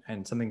tip,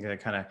 and something to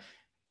kind of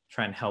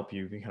try and help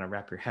you kind of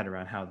wrap your head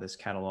around how this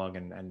catalog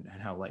and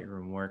how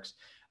Lightroom works.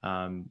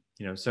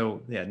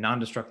 So yeah,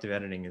 non-destructive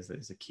editing is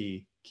a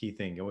key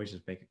thing. You always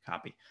just make a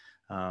copy.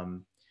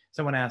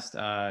 Someone asked,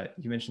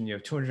 you mentioned you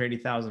have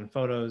 280,000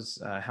 photos.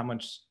 How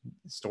much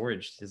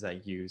storage does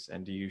that use?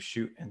 And do you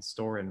shoot and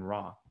store in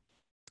RAW?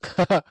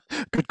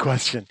 Good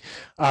question.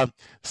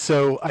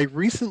 So I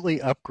recently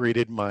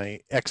upgraded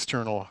my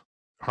external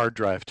hard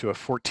drive to a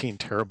 14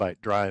 terabyte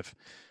drive.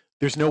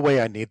 There's no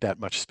way I need that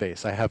much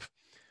space. I have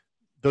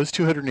those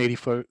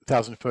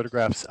 280,000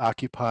 photographs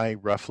occupy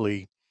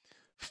roughly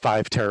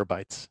 5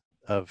 terabytes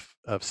of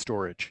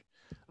storage.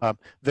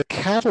 The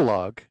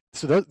catalog,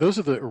 so those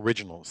are the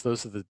originals.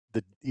 Those are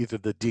either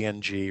the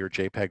DNG or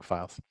JPEG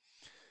files.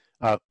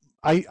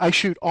 I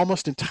shoot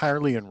almost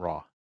entirely in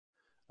RAW.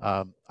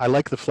 I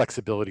like the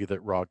flexibility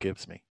that RAW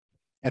gives me.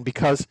 And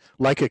because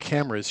Leica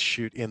cameras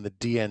shoot in the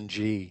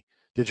DNG,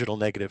 digital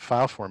negative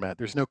file format,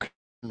 there's no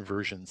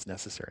conversions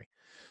necessary.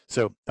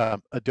 So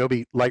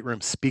Adobe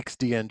Lightroom speaks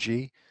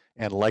DNG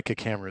and Leica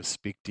cameras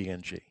speak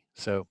DNG.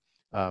 So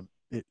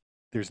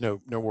there's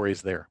no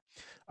worries there.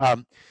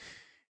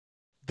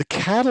 The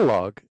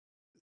catalog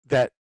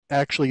that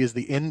actually is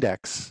the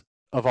index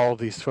of all of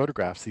these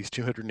photographs, these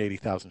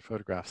 280,000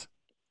 photographs,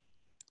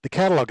 the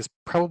catalog is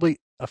probably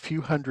a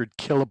few hundred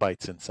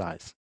kilobytes in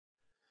size.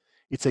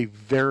 It's a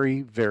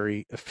very,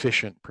 very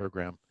efficient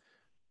program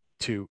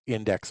to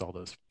index all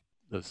those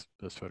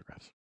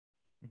photographs.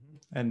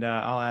 And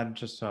I'll add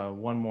just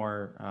one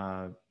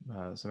more,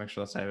 some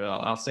extra.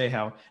 I'll say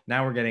how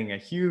now we're getting a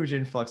huge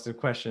influx of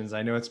questions.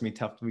 I know it's gonna be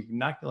tough. We're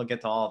not gonna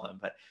get to all of them,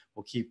 but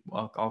I'll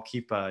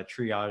keep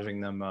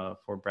triaging them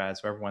for Brad.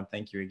 So everyone,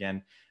 thank you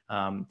again.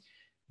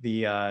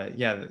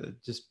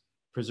 Just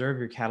preserve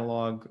your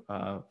catalog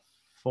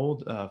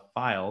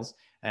files,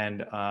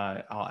 and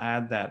I'll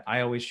add that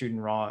I always shoot in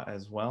RAW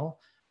as well.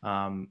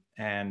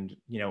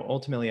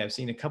 Ultimately, I've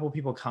seen a couple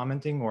people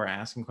commenting or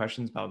asking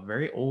questions about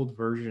very old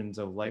versions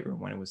of Lightroom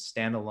when it was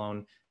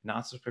standalone,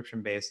 not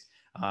subscription based.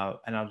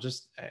 And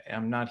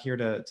I'm not here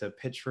to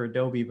pitch for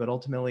Adobe, but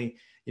ultimately,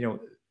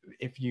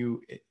 if your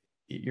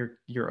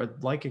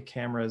Leica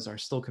cameras are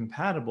still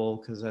compatible,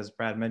 because as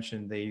Brad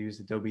mentioned, they use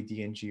Adobe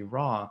DNG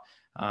RAW,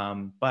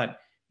 but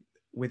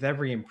with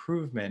every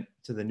improvement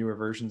to the newer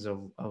versions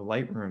of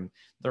Lightroom,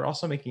 they're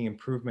also making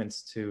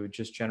improvements to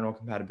just general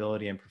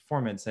compatibility and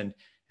performance. And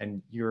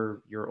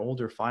your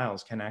older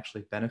files can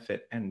actually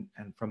benefit and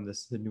from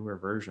the newer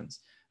versions.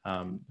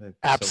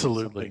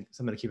 Absolutely. So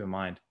something to keep in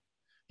mind.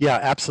 Yeah,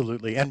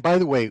 absolutely. And by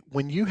the way,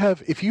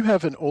 if you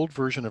have an old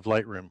version of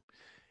Lightroom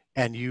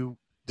and you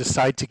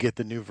decide to get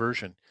the new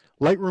version,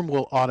 Lightroom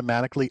will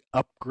automatically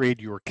upgrade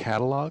your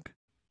catalog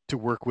to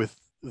work with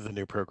the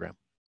new program.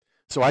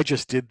 So I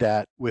just did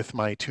that with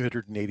my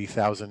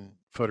 280,000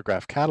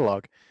 photograph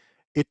catalog.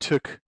 It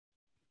took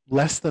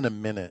less than a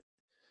minute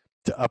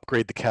to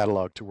upgrade the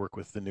catalog to work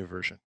with the new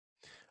version.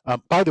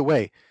 By the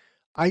way,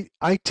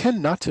 I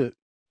tend not to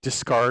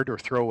discard or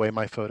throw away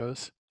my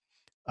photos.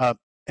 And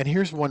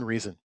here's one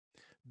reason.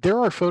 There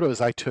are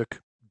photos I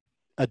took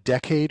a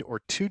decade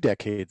or 2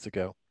 decades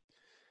ago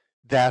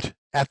that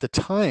at the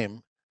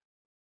time,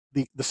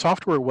 the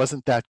software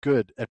wasn't that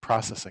good at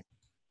processing.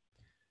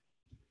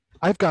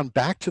 I've gone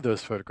back to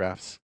those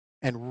photographs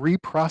and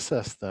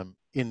reprocessed them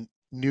in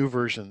new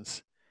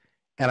versions,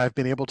 and I've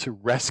been able to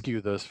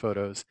rescue those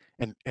photos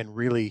and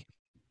really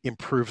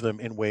improve them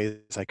in ways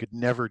I could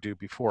never do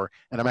before.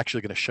 And I'm actually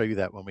going to show you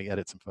that when we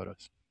edit some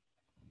photos.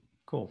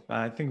 Cool.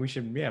 I think we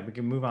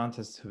can move on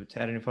to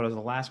editing photos.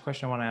 The last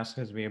question I want to ask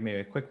is maybe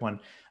a quick one.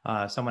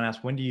 Someone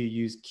asked, when do you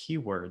use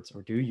keywords,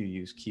 or do you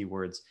use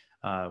keywords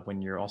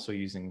when you're also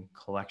using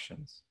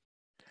collections?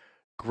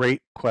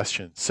 Great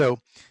question. So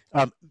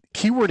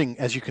keywording,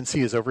 as you can see,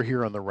 is over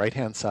here on the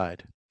right-hand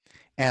side.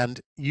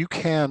 And you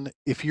can,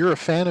 if you're a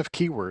fan of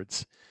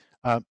keywords,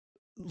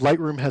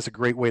 Lightroom has a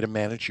great way to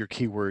manage your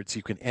keywords.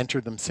 You can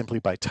enter them simply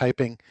by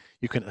typing.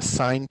 You can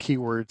assign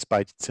keywords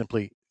by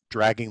simply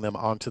dragging them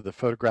onto the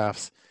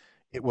photographs.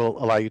 It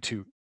will allow you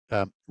to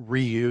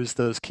reuse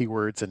those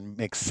keywords and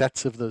make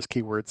sets of those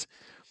keywords.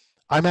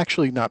 I'm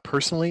actually not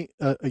personally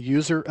a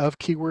user of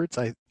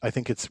keywords. I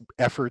think it's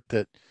effort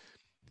that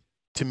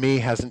to me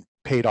hasn't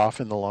paid off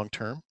in the long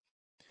term.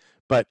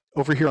 But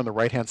over here on the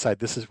right-hand side,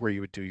 this is where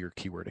you would do your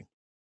keywording.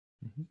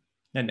 Mm-hmm.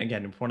 And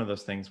again, it's one of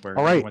those things where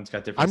All right, everyone's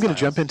got different I'm going to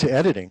styles. jump into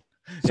editing.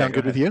 Yeah, Sound go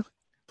good with ahead. you?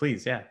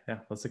 Please, yeah.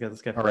 Let's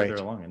get All further right.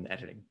 along in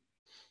editing.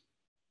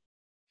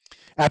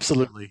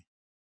 Absolutely.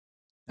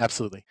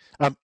 Absolutely.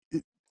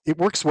 It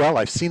works well.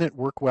 I've seen it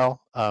work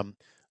well. I'm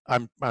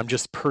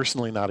just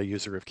personally not a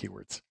user of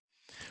keywords.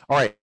 All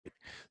right,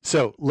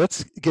 so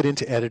let's get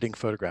into editing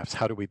photographs.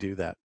 How do we do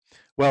that?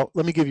 Well,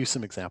 let me give you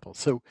some examples.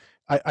 So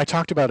I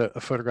talked about a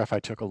photograph I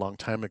took a long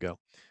time ago.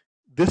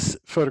 This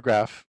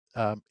photograph,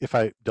 if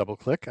I double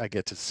click, I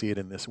get to see it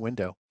in this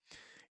window.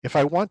 If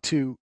I want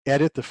to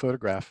edit the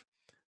photograph,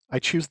 I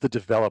choose the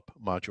develop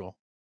module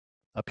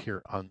up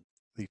here on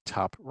the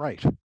top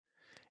right.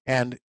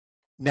 And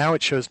now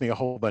it shows me a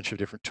whole bunch of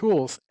different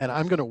tools, and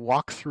I'm going to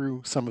walk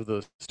through some of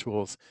those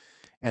tools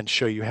and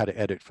show you how to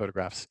edit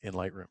photographs in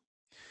Lightroom.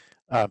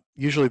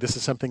 Usually this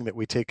is something that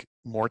we take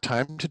more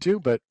time to do,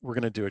 but we're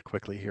going to do it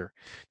quickly here.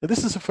 Now,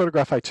 this is a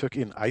photograph I took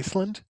in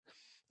Iceland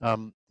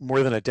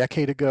more than a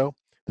decade ago.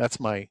 That's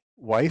my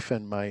wife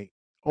and my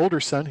older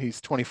son.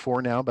 He's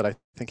 24 now, but I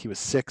think he was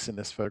 6 in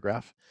this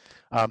photograph.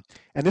 And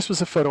this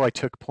was a photo I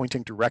took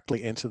pointing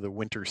directly into the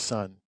winter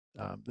sun.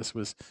 This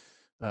was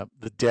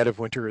the dead of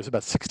winter. It was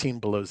about 16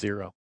 below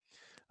zero.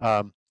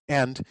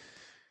 And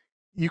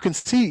you can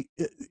see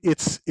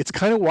it's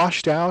kind of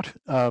washed out.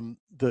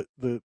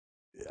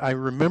 I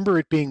remember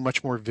it being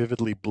much more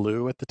vividly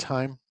blue at the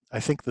time. I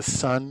think the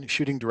sun,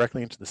 shooting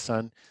directly into the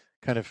sun,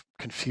 kind of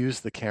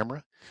confused the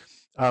camera.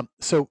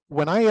 So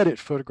when I edit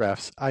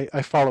photographs,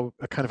 I follow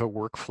a kind of a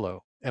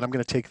workflow, and I'm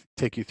going to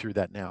take you through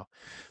that now.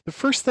 The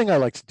first thing I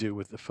like to do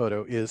with the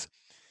photo is,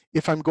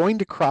 if I'm going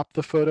to crop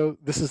the photo,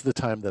 this is the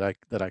time that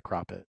I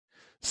crop it.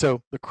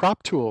 So the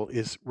crop tool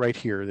is right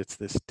here. It's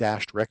this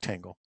dashed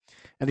rectangle.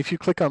 And if you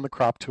click on the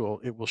crop tool,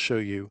 it will show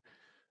you,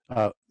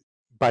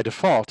 by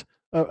default,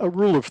 a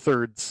rule of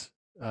thirds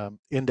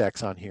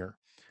index on here.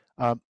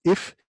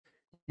 If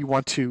you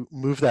want to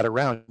move that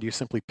around, you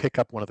simply pick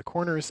up one of the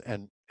corners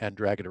and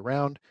drag it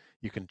around.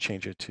 You can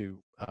change it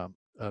to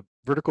a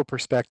vertical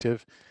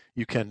perspective.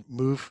 You can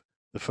move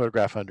the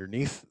photograph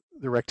underneath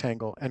the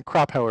rectangle and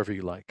crop however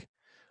you like.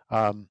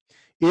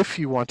 If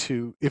you want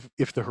to,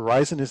 if the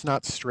horizon is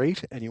not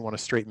straight and you want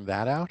to straighten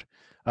that out,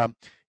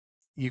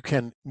 you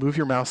can move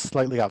your mouse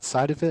slightly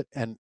outside of it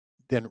and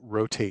then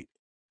rotate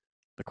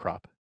the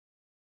crop.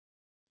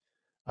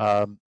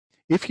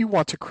 If you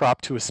want to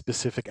crop to a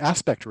specific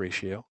aspect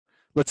ratio,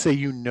 let's say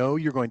you know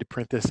you're going to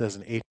print this as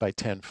an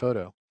 8:10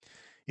 photo.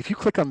 If you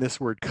click on this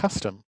word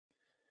custom,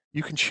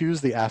 you can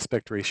choose the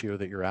aspect ratio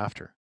that you're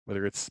after,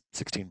 whether it's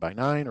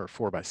 16:9 or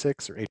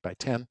 4:6 or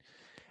 8:10,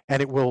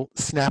 and it will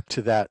snap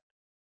to that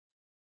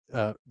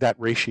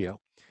ratio.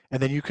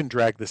 And then you can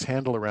drag this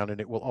handle around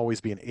and it will always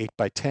be an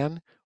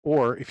 8:10,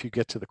 or if you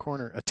get to the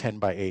corner, a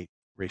 10:8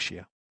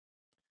 ratio.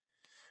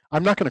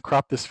 I'm not going to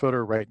crop this photo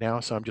right now,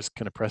 so I'm just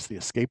going to press the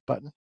escape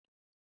button.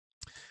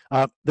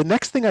 The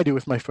next thing I do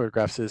with my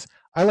photographs is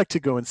I like to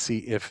go and see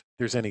if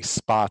there's any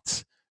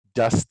spots,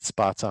 dust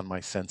spots on my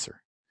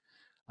sensor.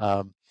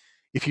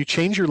 If you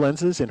change your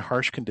lenses in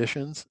harsh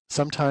conditions,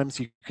 sometimes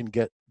you can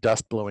get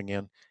dust blowing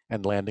in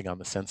and landing on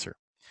the sensor.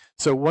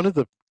 So one of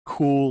the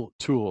cool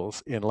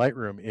tools in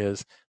Lightroom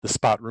is the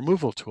spot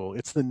removal tool.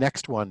 It's the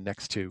next one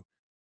next to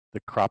the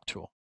crop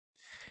tool.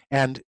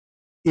 And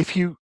if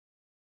you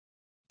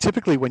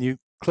typically, when you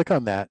click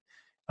on that,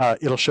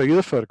 it'll show you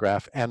the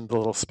photograph and the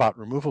little spot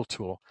removal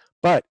tool.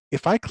 But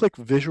if I click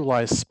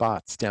visualize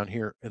spots down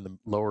here in the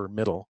lower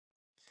middle,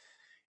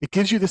 it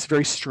gives you this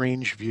very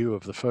strange view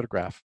of the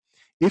photograph.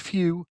 If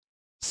you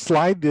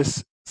slide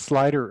this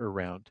slider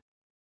around,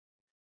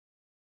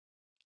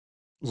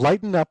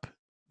 lighten up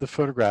the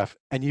photograph,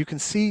 and you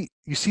see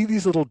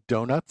these little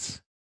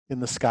donuts in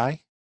the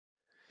sky.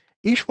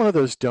 Each one of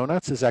those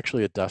donuts is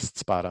actually a dust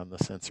spot on the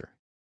sensor.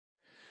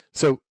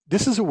 So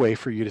this is a way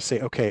for you to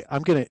say, okay,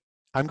 I'm going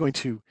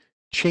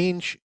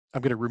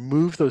to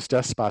remove those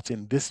dust spots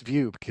in this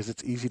view because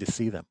it's easy to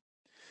see them.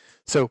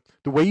 So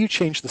the way you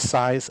change the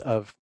size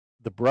of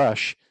the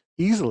brush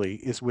easily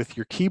is with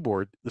your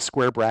keyboard, the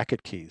square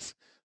bracket keys.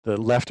 The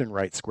left and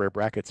right square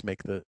brackets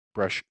make the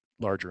brush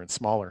larger and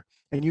smaller,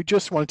 and you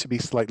just want it to be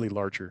slightly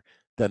larger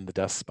than the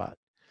dust spot.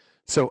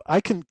 So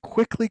I can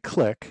quickly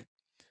click.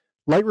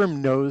 Lightroom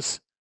knows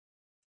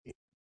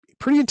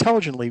pretty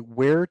intelligently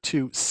where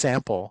to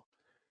sample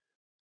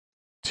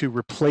to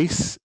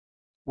replace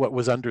what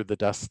was under the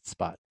dust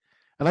spot.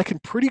 And I can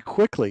pretty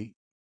quickly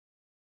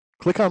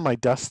click on my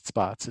dust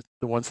spots,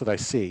 the ones that I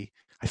see.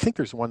 I think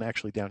there's one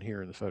actually down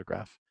here in the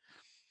photograph.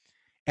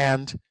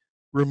 And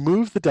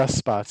remove the dust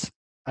spots.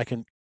 I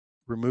can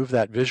remove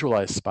that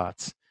visualize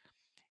spots.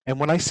 And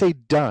when I say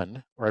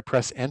done, or I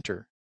press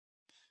enter,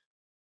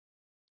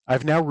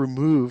 I've now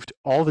removed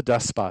all the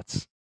dust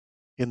spots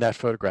in that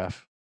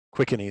photograph,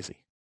 quick and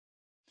easy.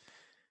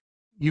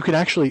 You can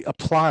actually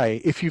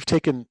apply, if you've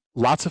taken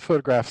lots of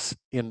photographs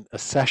in a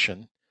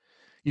session,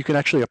 you can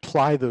actually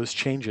apply those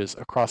changes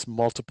across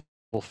multiple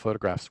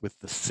photographs with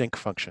the sync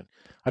function.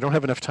 I don't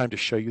have enough time to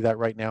show you that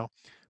right now,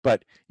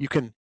 but you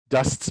can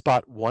dust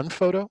spot one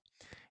photo,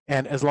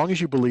 And as long as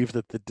you believe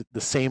that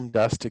the same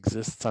dust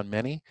exists on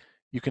many,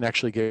 you can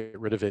actually get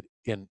rid of it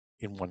in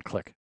one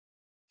click.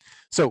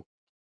 So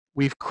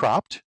we've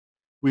cropped,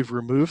 we've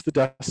removed the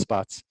dust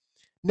spots.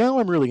 Now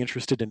I'm really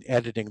interested in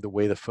editing the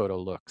way the photo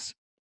looks.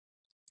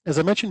 As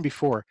I mentioned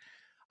before,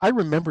 I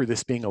remember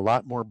this being a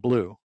lot more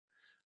blue.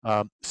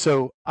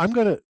 So I'm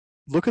going to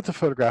look at the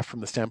photograph from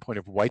the standpoint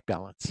of white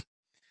balance.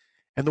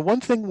 And the one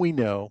thing we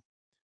know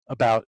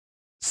about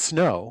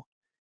snow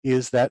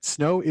is that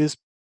snow is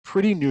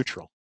pretty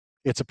neutral.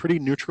 It's a pretty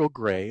neutral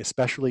gray,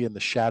 especially in the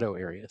shadow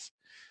areas.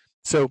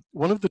 So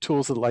one of the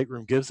tools that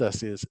Lightroom gives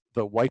us is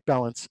the white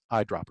balance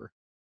eyedropper.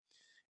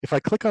 If I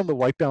click on the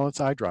white balance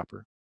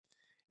eyedropper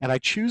and I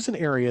choose an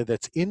area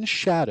that's in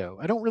shadow,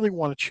 I don't really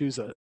want to choose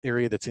an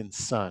area that's in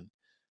sun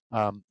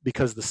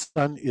because the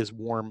sun is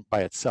warm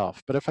by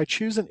itself. But if I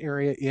choose an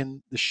area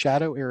in the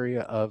shadow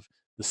area of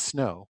the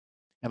snow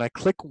and I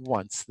click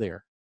once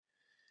there,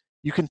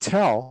 you can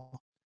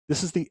tell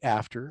this is the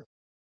after,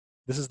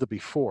 this is the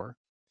before.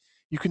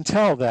 You can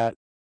tell that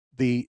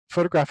the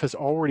photograph has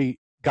already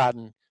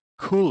gotten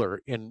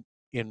cooler in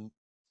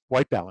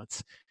white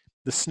balance.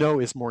 The snow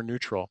is more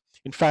neutral.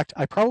 In fact,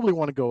 I probably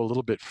want to go a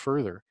little bit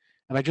further,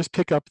 and I just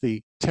pick up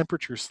the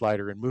temperature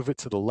slider and move it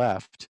to the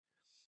left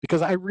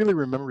because I really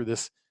remember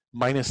this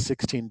minus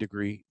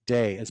 16-degree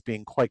day as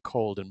being quite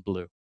cold and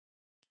blue.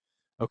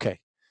 Okay,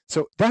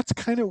 so that's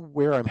kind of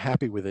where I'm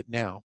happy with it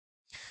now.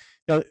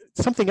 Now,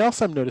 something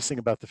else I'm noticing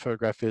about the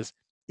photograph is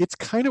it's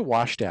kind of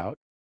washed out.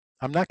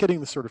 I'm not getting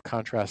the sort of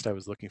contrast I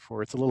was looking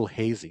for. It's a little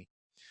hazy.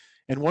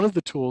 And one of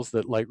the tools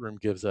that Lightroom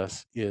gives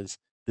us is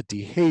the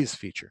dehaze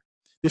feature.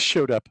 This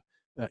showed up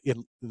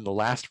in the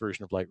last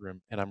version of Lightroom,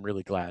 and I'm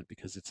really glad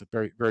because it's a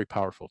very, very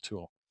powerful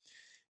tool.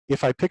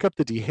 If I pick up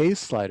the dehaze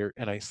slider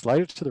and I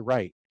slide it to the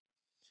right,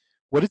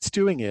 what it's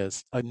doing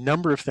is a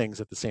number of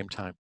things at the same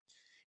time.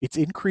 It's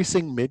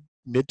increasing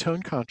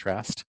mid-tone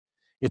contrast,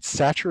 it's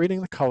saturating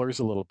the colors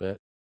a little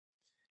bit,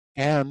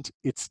 and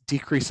it's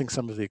decreasing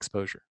some of the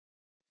exposure.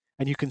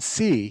 And you can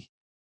see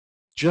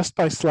just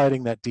by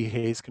sliding that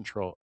dehaze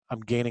control,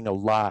 I'm gaining a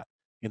lot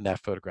in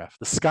that photograph.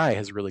 The sky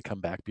has really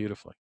come back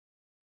beautifully.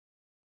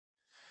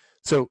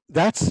 So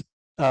that's,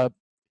 I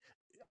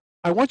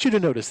want you to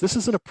notice this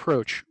is an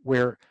approach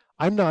where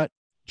I'm not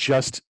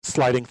just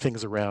sliding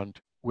things around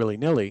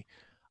willy-nilly.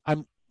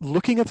 I'm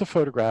looking at the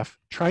photograph,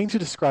 trying to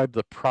describe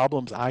the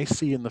problems I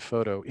see in the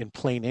photo in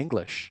plain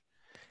English,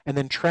 and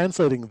then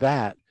translating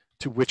that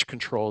to which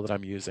control that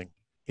I'm using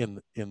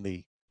in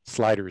the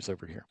sliders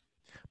over here.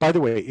 By the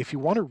way, if you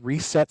want to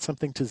reset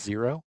something to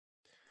 0,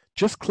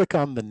 just click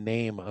on the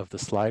name of the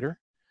slider.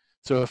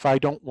 So if I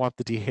don't want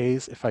the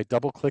dehaze, if I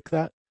double click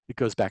that, it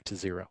goes back to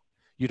 0.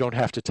 You don't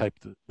have to type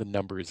the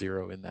number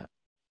 0 in that.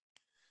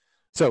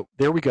 So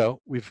there we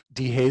go. We've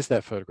dehazed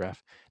that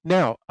photograph.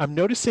 Now I'm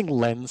noticing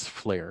lens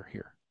flare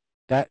here.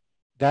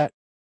 That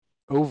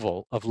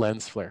oval of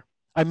lens flare.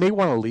 I may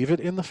want to leave it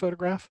in the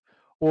photograph,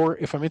 or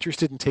if I'm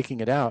interested in taking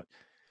it out,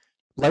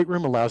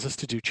 Lightroom allows us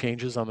to do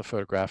changes on the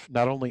photograph,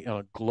 not only on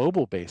a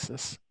global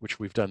basis, which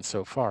we've done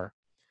so far,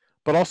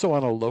 but also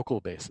on a local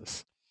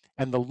basis.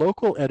 And the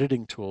local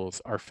editing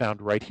tools are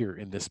found right here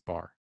in this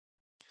bar.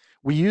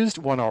 We used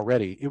one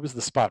already. It was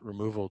the spot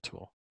removal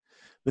tool.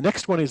 The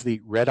next one is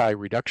the red eye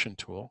reduction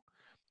tool.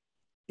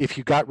 If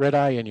you got red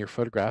eye in your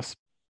photographs,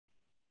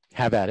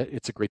 have at it.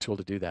 It's a great tool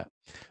to do that.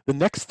 The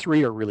next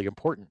 3 are really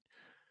important.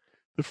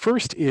 The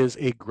first is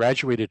a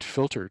graduated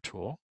filter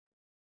tool.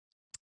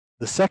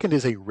 The second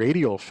is a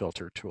radial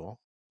filter tool.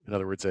 In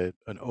other words, an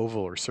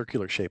oval or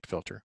circular shape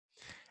filter.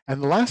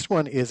 And the last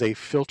one is a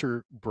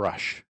filter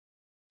brush.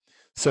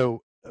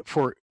 So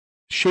for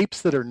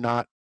shapes that are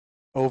not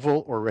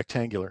oval or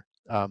rectangular,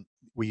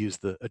 we use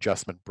the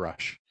adjustment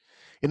brush.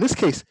 In this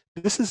case,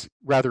 this is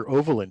rather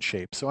oval in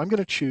shape, so I'm going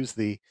to choose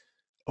the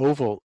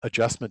oval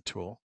adjustment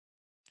tool,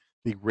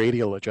 the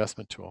radial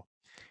adjustment tool.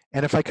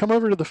 And if I come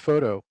over to the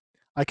photo,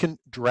 I can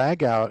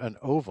drag out an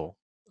oval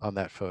on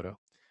that photo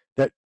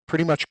that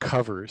pretty much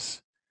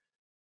covers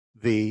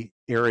the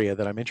area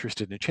that I'm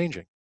interested in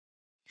changing.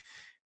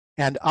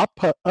 And up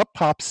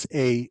pops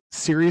a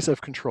series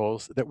of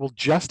controls that will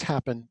just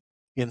happen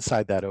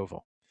inside that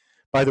oval.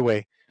 By the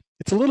way,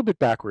 it's a little bit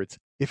backwards.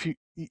 If you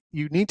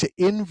need to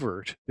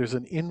invert, there's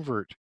an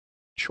invert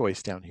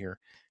choice down here.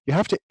 You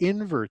have to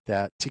invert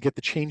that to get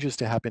the changes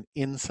to happen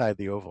inside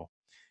the oval.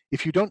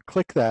 If you don't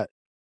click that,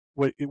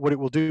 what it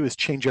will do is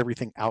change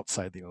everything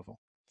outside the oval.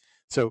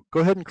 So go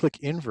ahead and click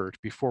invert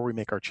before we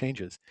make our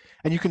changes.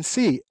 And you can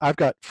see I've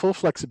got full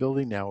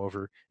flexibility now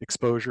over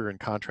exposure and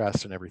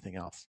contrast and everything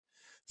else.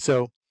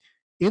 So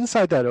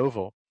inside that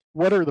oval,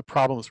 what are the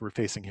problems we're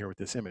facing here with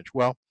this image?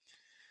 Well,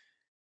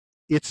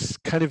 it's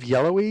kind of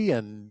yellowy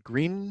and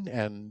green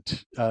and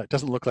it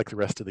doesn't look like the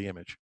rest of the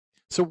image.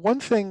 So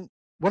one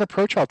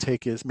approach I'll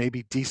take is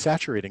maybe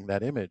desaturating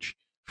that image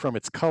from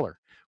its color.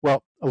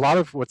 Well, a lot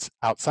of what's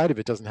outside of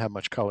it doesn't have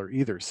much color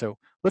either. So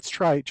let's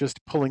try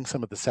just pulling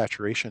some of the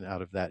saturation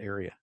out of that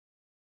area.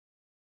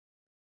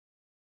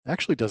 It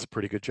actually does a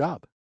pretty good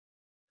job.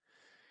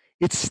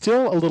 It's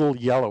still a little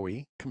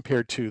yellowy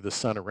compared to the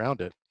sun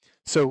around it.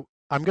 So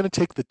I'm going to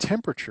take the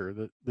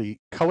temperature, the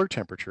color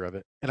temperature of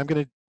it, and I'm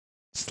going to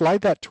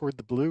slide that toward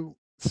the blue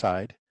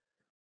side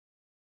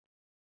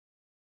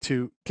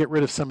to get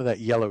rid of some of that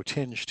yellow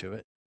tinge to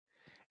it.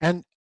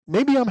 And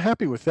maybe I'm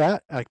happy with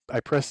that. I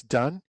press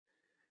done,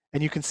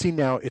 and you can see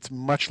now it's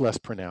much less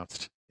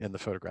pronounced in the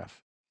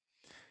photograph.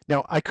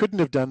 Now, I couldn't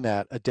have done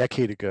that a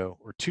decade ago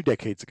or 2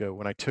 decades ago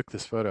when I took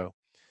this photo.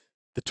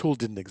 The tool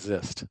didn't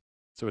exist.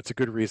 So it's a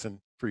good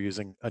reason for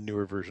using a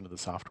newer version of the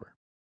software.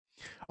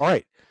 All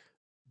right,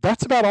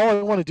 that's about all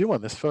I want to do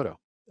on this photo.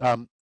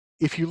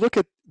 If you look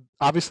at,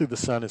 obviously the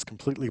sun is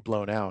completely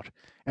blown out,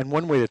 and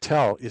one way to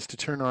tell is to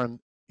turn on,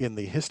 in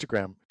the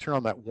histogram, turn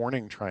on that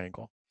warning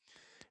triangle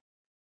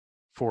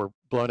for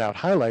blown out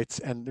highlights,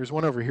 and there's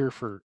one over here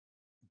for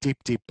deep,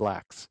 deep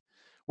blacks.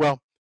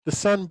 Well, the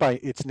sun by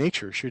its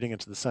nature, shooting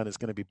into the sun, is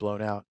going to be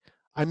blown out.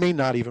 I may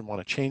not even want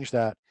to change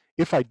that.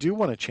 If I do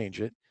want to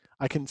change it,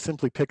 I can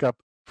simply pick up,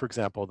 for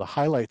example, the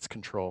highlights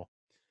control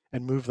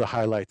and move the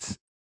highlights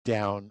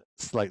down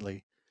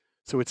slightly.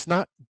 So it's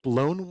not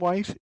blown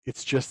white,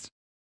 it's just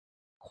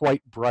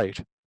quite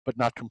bright, but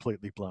not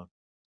completely blown.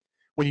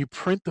 When you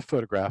print the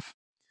photograph,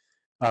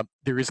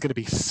 there is going to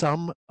be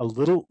a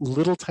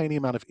little tiny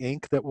amount of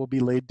ink that will be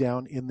laid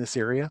down in this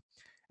area.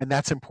 And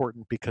that's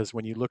important because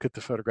when you look at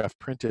the photograph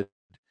printed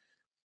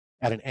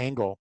at an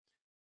angle,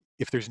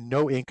 if there's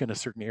no ink in a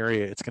certain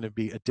area, it's going to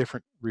be a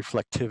different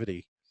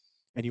reflectivity.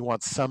 And you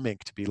want some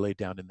ink to be laid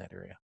down in that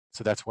area.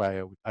 So that's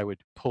why I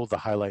would pull the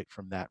highlight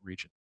from that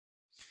region.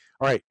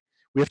 All right,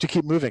 we have to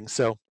keep moving.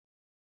 So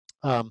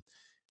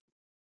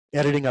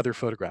editing other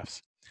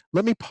photographs.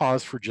 Let me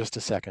pause for just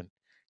a second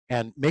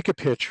and make a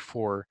pitch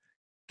for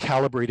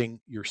calibrating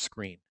your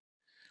screen.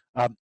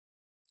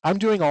 I'm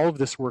doing all of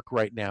this work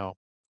right now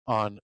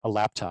on a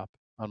laptop,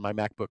 on my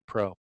MacBook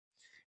Pro.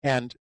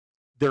 And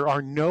there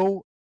are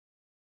no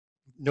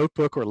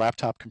notebook or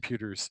laptop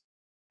computers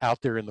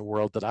out there in the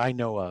world that I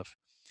know of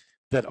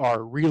that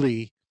are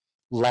really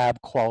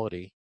lab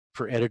quality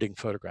for editing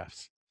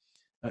photographs.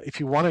 If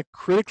you want to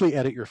critically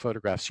edit your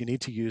photographs, you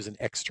need to use an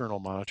external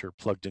monitor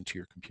plugged into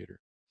your computer.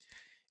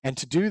 And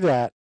to do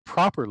that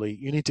properly,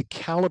 you need to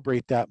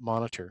calibrate that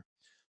monitor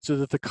so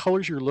that the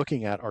colors you're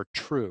looking at are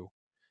true,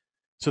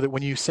 so that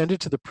when you send it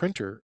to the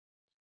printer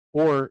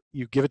or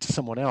you give it to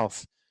someone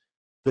else,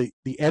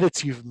 the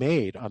edits you've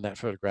made on that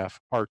photograph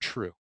are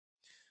true.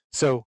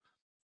 So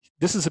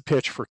this is a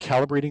pitch for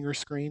calibrating your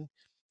screen.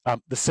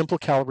 The simple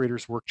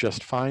calibrators work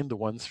just fine, the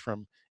ones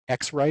from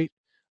X-Rite,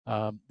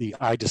 the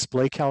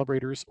iDisplay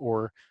calibrators,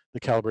 or the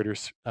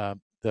calibrators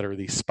that are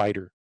the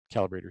Spider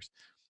calibrators.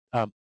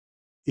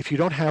 If you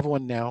don't have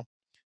one now,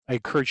 I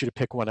encourage you to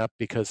pick one up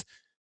because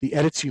the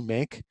edits you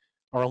make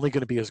are only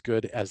going to be as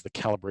good as the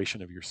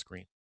calibration of your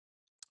screen.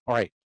 All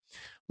right,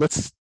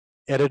 let's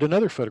edit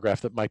another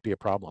photograph that might be a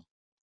problem.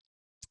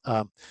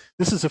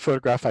 This is a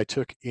photograph I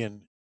took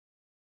in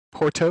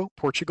Porto,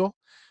 Portugal,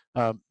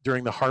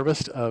 during the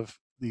harvest of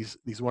these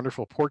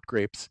wonderful port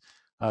grapes.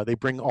 They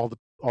bring all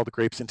the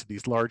grapes into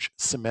these large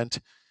cement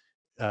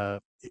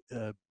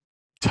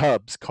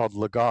tubs called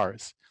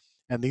lagars,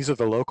 and these are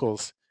the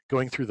locals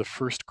going through the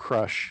first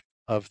crush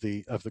of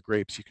the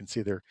grapes. You can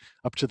see they're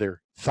up to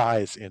their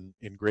thighs in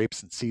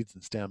grapes and seeds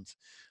and stems.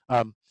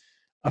 A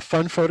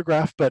fun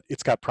photograph, but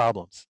it's got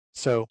problems.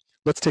 So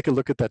let's take a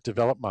look at that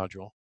develop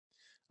module.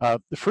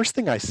 The first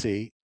thing I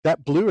see,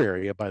 that blue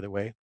area, by the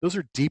way, those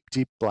are deep,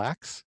 deep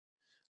blacks.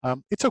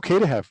 It's okay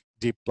to have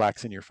deep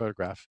blacks in your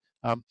photograph.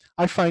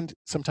 I find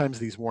sometimes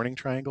these warning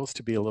triangles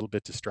to be a little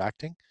bit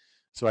distracting,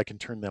 so I can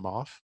turn them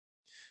off.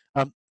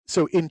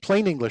 So in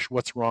plain English,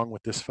 what's wrong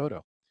with this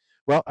photo?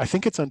 Well, I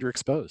think it's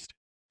underexposed.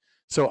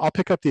 So I'll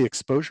pick up the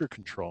exposure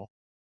control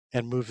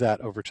and move that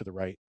over to the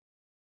right.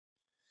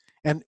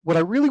 And what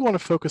I really want to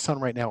focus on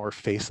right now are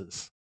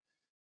faces,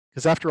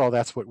 because after all,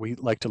 that's what we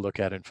like to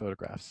look at in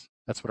photographs.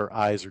 That's what our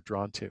eyes are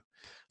drawn to.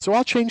 So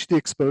I'll change the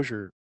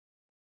exposure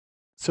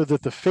so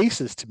that the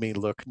faces to me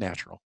look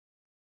natural.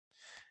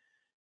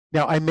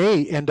 Now, I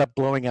may end up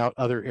blowing out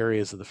other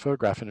areas of the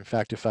photograph, and in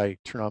fact, if I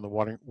turn on the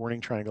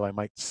warning triangle, I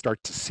might start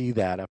to see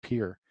that up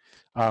here.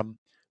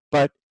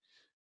 But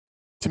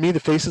to me, the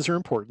faces are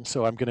important,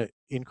 so I'm going to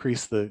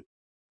increase the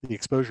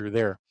exposure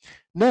there.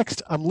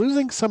 Next, I'm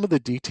losing some of the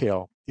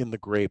detail in the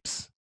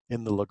grapes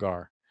in the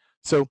lagar.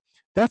 So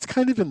that's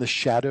kind of in the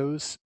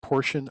shadows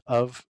portion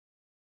of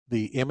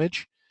the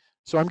image.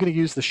 So I'm going to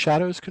use the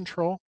shadows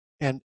control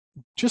and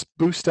just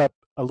boost up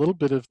a little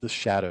bit of the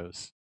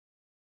shadows.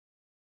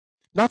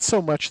 Not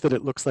so much that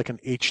it looks like an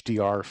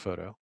HDR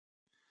photo.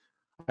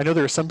 I know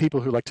there are some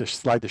people who like to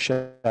slide the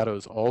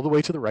shadows all the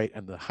way to the right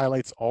and the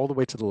highlights all the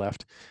way to the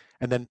left,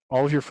 and then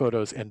all of your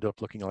photos end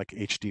up looking like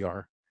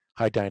HDR,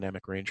 high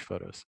dynamic range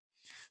photos.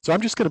 So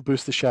I'm just going to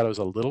boost the shadows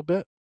a little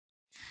bit,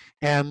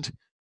 and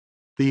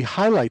the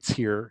highlights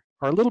here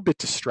are a little bit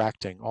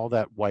distracting. All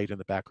that white in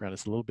the background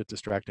is a little bit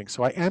distracting,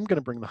 so I am going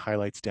to bring the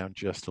highlights down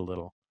just a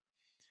little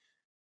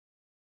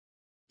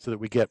so that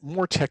we get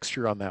more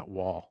texture on that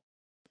wall.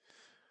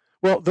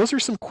 Well, those are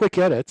some quick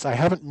edits. I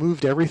haven't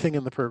moved everything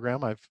in the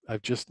program.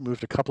 I've just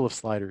moved a couple of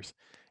sliders,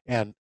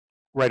 and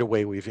right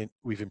away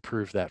we've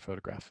improved that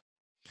photograph.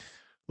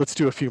 Let's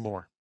do a few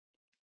more.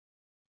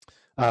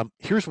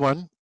 Here's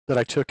one that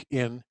I took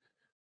in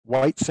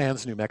White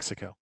Sands, New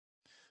Mexico.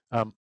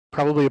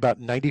 Probably about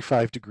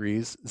 95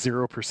 degrees,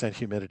 0%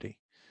 humidity.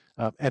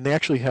 And they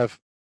actually have,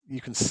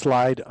 you can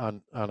slide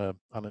on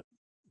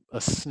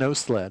a snow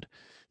sled,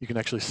 you can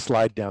actually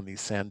slide down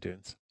these sand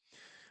dunes.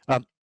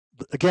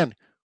 Again,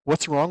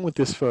 what's wrong with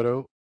this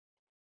photo?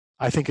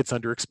 I think it's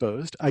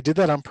underexposed. I did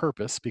that on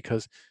purpose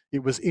because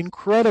it was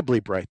incredibly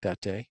bright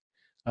that day.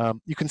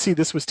 You can see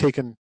this was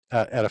taken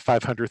at a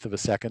 500th of a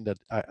second at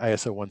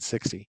ISO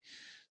 160.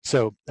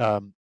 So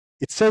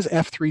it says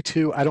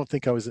f3.2. I don't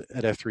think I was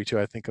at f3.2.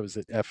 I think I was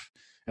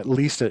at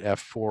least at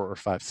f4 or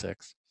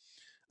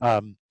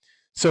 5.6.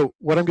 So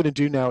what I'm going to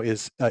do now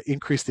is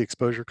increase the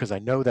exposure because I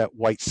know that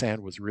white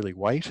sand was really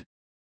white.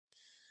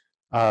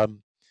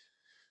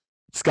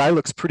 Sky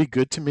looks pretty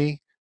good to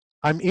me.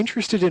 I'm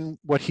interested in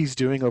what he's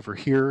doing over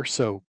here,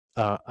 so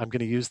I'm going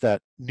to use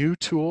that new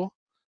tool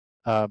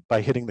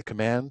by hitting the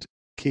Command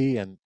key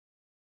and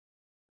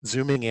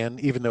zooming in,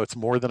 even though it's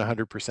more than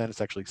 100%,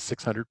 it's actually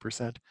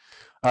 600%.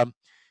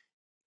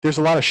 There's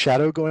a lot of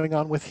shadow going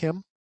on with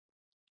him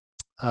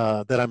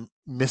that I'm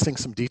missing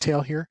some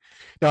detail here.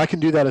 Now I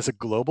can do that as a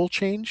global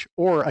change,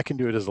 or I can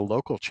do it as a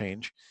local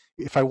change.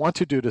 If I want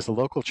to do it as a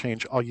local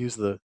change, I'll use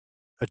the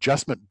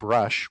adjustment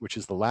brush, which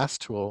is the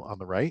last tool on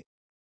the right.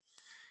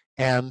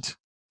 And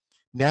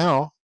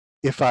now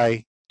if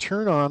I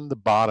turn on the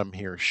bottom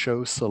here,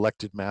 show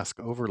selected mask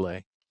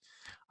overlay,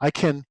 I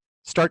can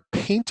start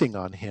painting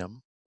on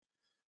him.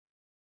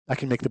 I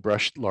can make the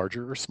brush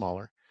larger or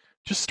smaller.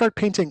 Just start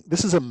painting.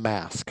 This is a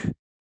mask.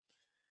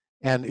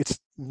 And it's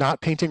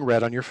not painting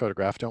red on your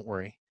photograph, don't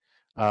worry.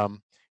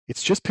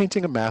 It's just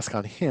painting a mask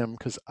on him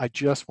because I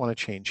just want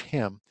to change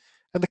him.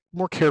 And the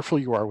more careful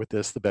you are with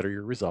this, the better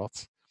your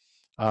results.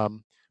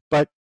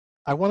 But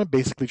I want to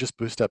basically just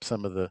boost up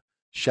some of the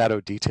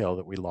shadow detail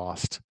that we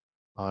lost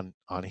on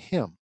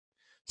him.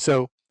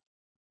 So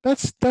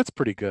that's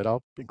pretty good.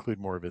 I'll include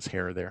more of his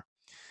hair there.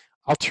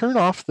 I'll turn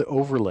off the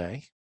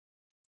overlay.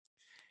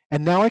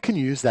 And now I can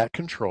use that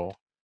control,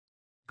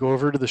 go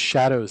over to the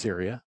shadows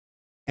area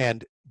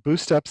and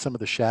boost up some of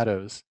the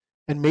shadows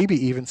and maybe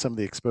even some of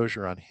the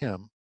exposure on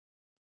him.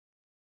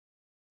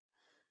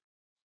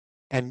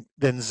 And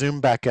then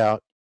zoom back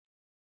out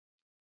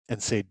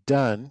and say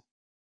done.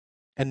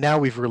 And now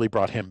we've really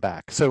brought him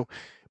back. So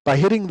by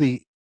hitting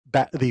the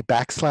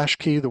backslash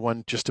key, the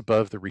one just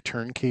above the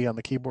return key on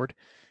the keyboard,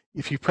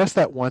 if you press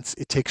that once,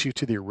 it takes you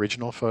to the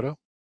original photo.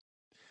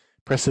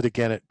 Press it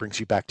again, it brings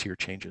you back to your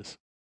changes.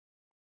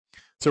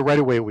 So right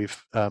away,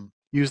 we've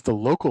used the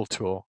local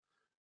tool,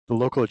 the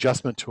local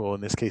adjustment tool,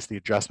 in this case, the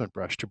adjustment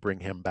brush, to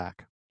bring him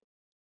back.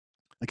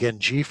 Again,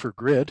 G for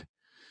grid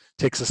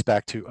takes us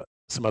back to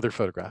some other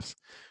photographs.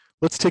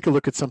 Let's take a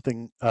look at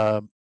something,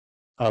 a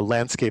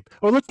landscape.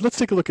 Oh, let's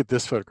take a look at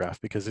this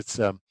photograph because it's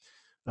a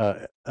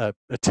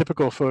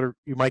typical photo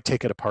you might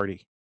take at a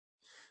party.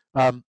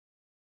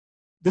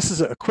 This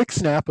is a quick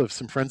snap of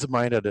some friends of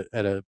mine at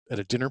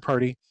a dinner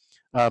party.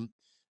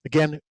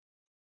 Again,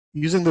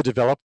 using the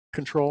develop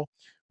control,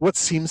 what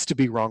seems to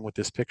be wrong with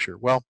this picture?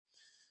 Well,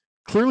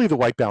 clearly the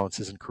white balance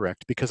isn't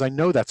correct because I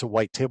know that's a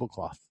white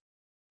tablecloth.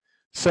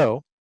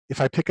 So if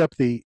I pick up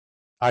the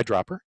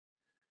eyedropper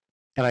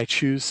and I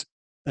choose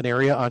an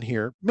area on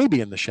here,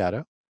 maybe in the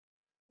shadow,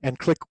 and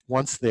click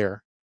once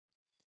there,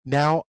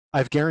 now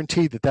I've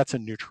guaranteed that that's a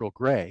neutral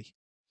gray.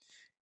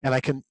 And I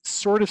can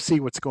sort of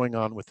see what's going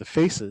on with the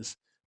faces.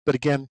 But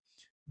again,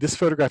 this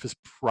photograph is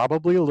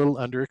probably a little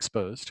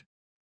underexposed.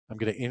 I'm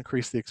going to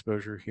increase the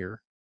exposure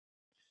here.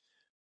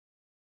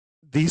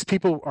 These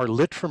people are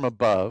lit from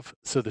above,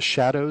 so the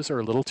shadows are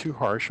a little too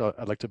harsh.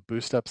 I'd like to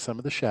boost up some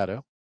of the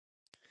shadow.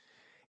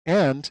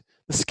 And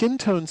the skin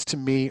tones to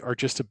me are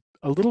just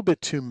a little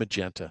bit too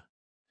magenta.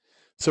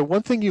 So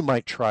one thing you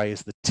might try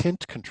is the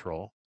tint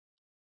control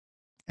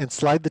and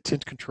slide the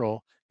tint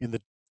control in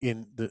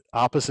the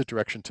opposite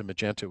direction to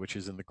magenta, which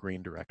is in the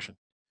green direction.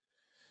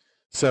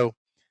 So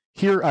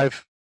here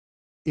I've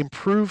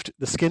improved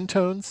the skin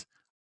tones.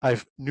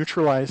 I've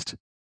neutralized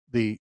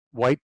the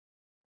white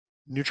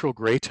neutral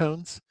gray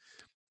tones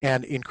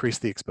and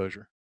increased the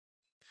exposure.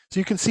 So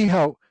you can see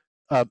how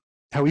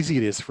easy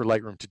it is for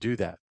Lightroom to do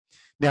that.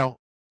 Now,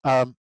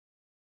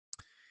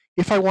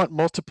 if I want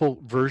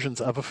multiple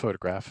versions of a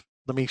photograph,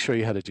 let me show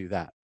you how to do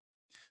that.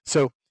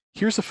 So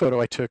here's a photo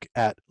I took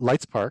at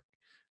Lights Park.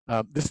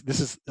 This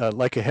is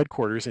Leica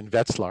headquarters in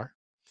Wetzlar.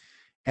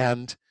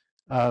 And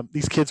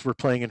these kids were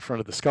playing in front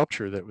of the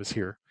sculpture that was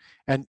here.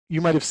 And you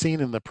might have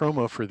seen in the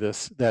promo for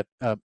this that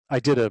I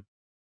did a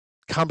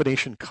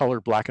combination color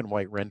black and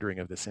white rendering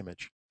of this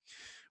image.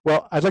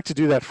 Well, I'd like to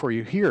do that for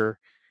you here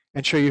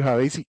and show you how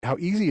easy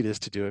it is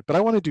to do it, but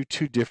I want to do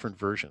two different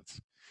versions.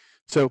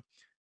 So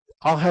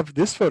I'll have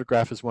this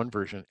photograph as one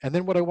version, and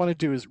then what I want to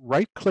do is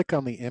right-click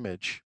on the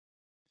image,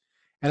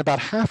 and about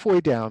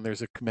halfway down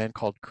there's a command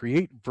called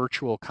Create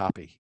Virtual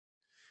Copy.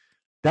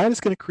 That is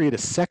going to create a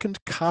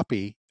second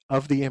copy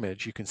of the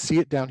image. You can see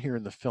it down here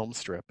in the film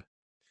strip.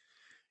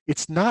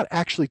 it's not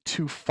actually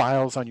two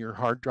files on your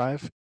hard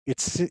drive.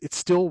 It's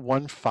still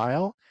one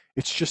file.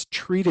 It's just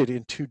treated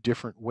in two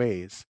different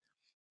ways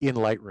in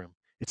Lightroom.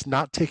 It's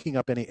not taking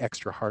up any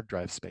extra hard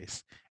drive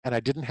space. And I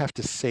didn't have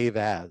to save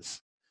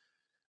as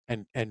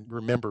and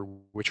remember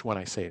which one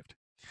I saved.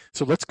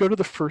 So let's go to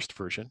the first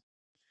version.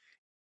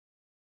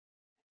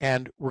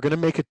 And we're going to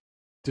make a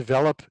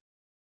develop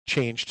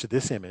change to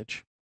this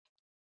image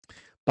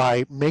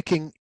by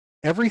making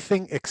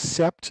everything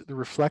except the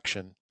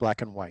reflection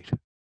black and white.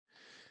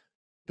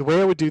 The way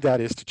I would do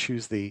that is to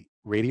choose the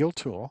radial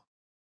tool,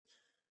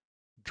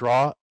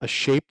 draw a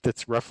shape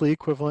that's roughly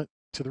equivalent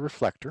to the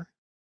reflector.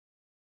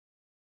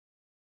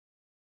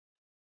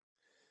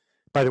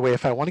 By the way,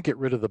 if I want to get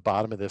rid of the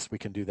bottom of this, we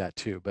can do that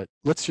too, but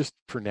let's just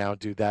for now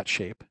do that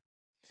shape.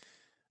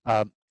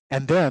 And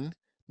then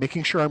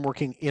making sure I'm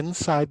working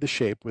inside the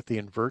shape with the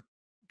invert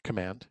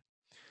command.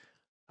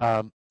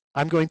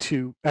 I'm going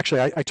to,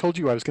 actually, I told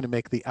you I was going to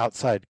make the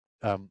outside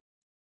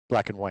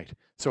black and white.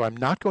 So I'm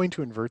not going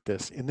to invert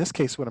this. In this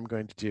case, what I'm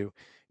going to do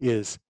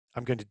is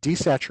I'm going to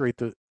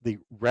desaturate the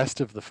rest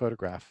of the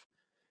photograph,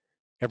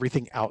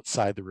 everything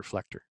outside the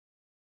reflector,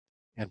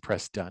 and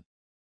press done.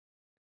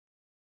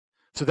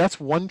 So that's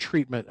one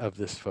treatment of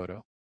this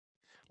photo.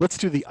 Let's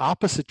do the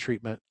opposite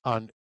treatment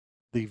on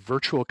the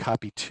virtual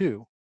copy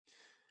 2,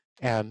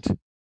 and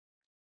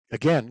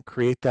again,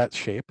 create that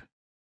shape.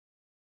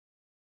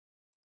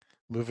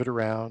 Move it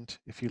around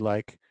if you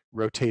like,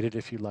 rotate it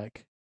if you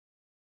like,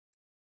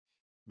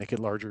 make it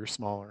larger or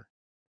smaller.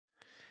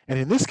 And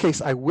in this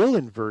case, I will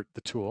invert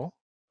the tool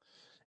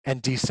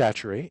and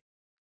desaturate.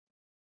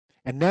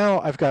 And now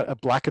I've got a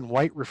black and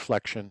white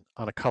reflection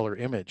on a color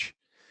image.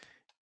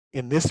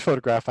 In this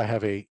photograph, I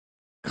have a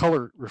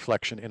color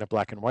reflection in a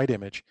black and white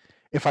image.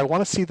 If I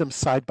want to see them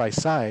side by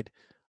side,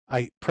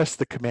 I press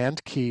the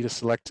Command key to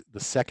select the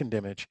second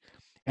image,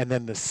 and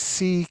then the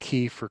C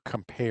key for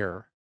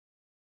compare.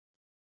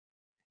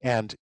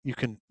 And you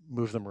can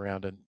move them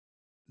around and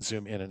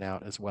zoom in and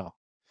out as well.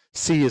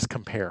 C is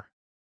compare.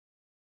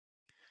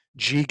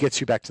 G gets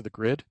you back to the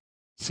grid.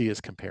 C is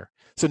compare.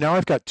 So now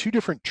I've got two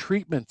different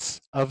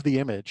treatments of the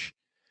image,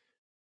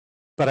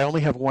 but I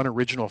only have one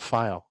original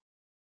file,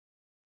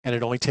 and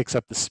it only takes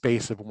up the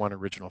space of one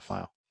original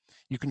file.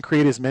 You can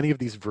create as many of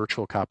these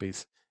virtual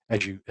copies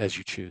as you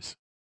choose.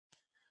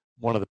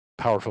 One of the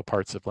powerful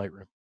parts of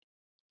Lightroom.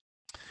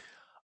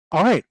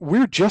 All right,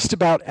 we're just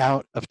about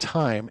out of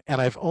time, and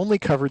I've only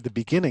covered the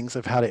beginnings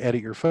of how to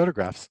edit your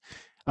photographs.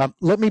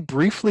 Let me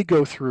briefly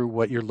go through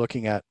what you're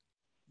looking at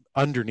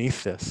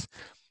underneath this.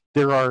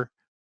 There are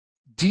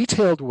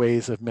detailed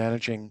ways of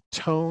managing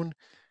tone,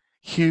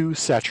 hue,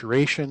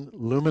 saturation,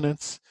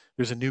 luminance.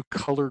 There's a new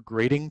color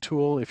grading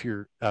tool if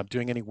you're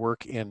doing any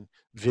work in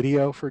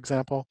video, for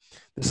example.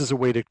 This is a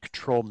way to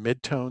control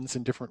midtones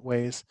in different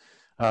ways.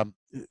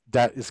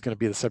 That is going to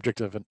be the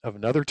subject of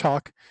another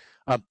talk.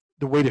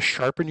 The way to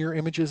sharpen your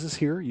images is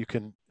here. You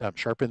can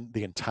sharpen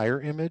the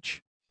entire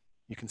image.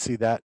 You can see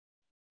that.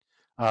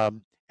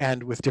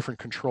 And with different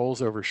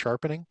controls over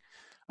sharpening.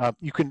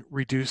 You can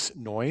reduce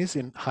noise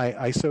in high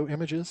ISO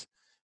images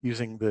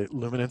using the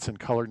luminance and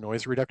color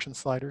noise reduction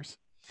sliders.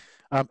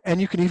 And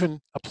you can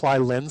even apply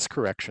lens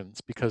corrections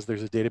because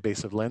there's a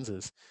database of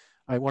lenses.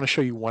 I want to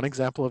show you one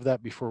example of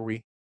that before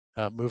we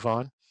move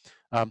on.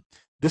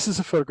 This is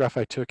a photograph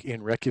I took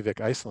in Reykjavik,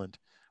 Iceland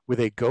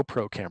with a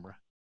GoPro camera.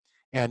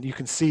 And you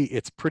can see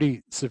it's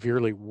pretty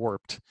severely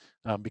warped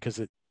because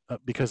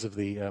of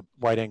the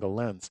wide angle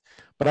lens.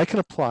 But I can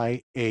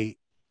apply a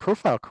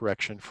profile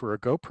correction for a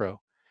GoPro,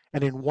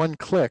 and in one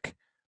click,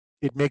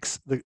 it makes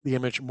the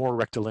image more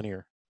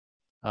rectilinear.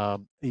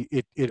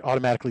 It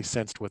automatically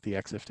sensed what the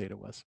EXIF data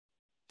was.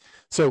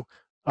 So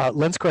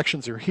lens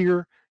corrections are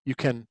here. You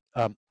can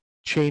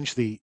change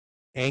the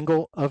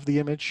angle of the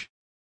image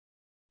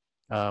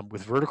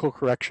with vertical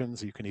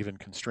corrections. You can even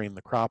constrain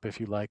the crop if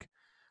you like.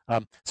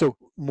 So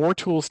more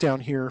tools down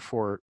here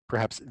for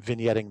perhaps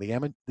vignetting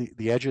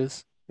the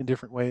edges in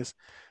different ways.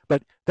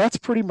 But that's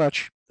pretty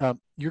much,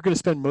 you're going to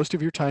spend most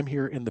of your time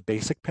here in the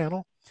basic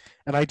panel.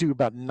 And I do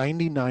about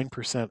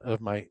 99%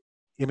 of my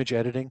image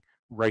editing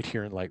right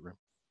here in Lightroom.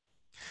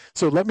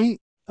 So let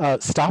me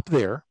stop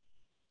there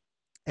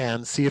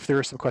and see if there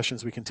are some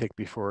questions we can take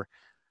before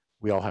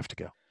we all have to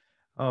go.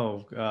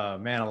 Oh,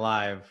 man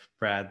alive,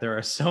 Brad. There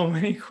are so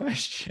many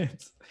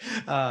questions.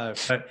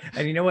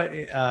 And you know what?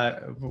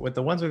 With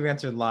the ones we've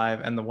answered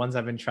live and the ones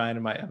I've been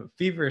trying to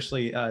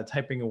feverishly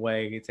typing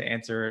away to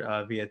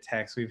answer via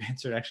text, we've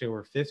answered actually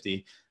over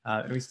 50.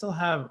 And we still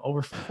have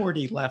over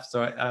 40 left.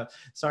 So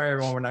sorry,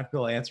 everyone, we're not going to be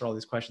able to answer all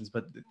these questions,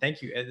 but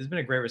thank you. It's been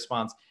a great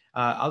response.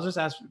 I'll just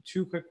ask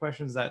two quick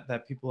questions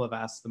that people have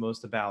asked the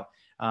most about.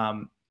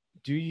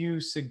 Do you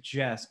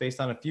suggest, based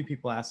on a few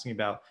people asking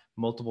about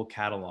multiple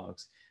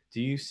catalogs, do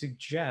you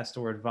suggest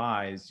or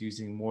advise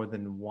using more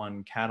than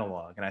one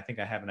catalog? And I think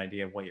I have an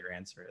idea of what your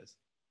answer is.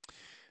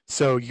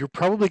 So you're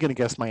probably going to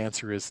guess my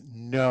answer is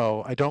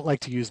no, I don't like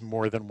to use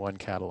more than one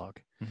catalog.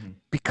 Mm-hmm.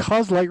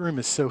 Because Lightroom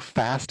is so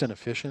fast and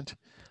efficient,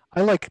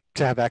 I like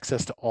to have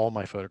access to all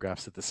my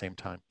photographs at the same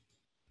time.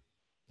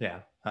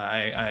 Yeah,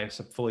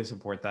 fully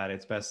support that.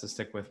 It's best to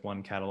stick with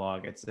one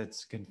catalog.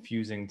 It's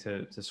confusing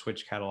to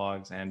switch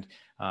catalogs, and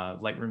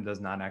Lightroom does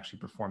not actually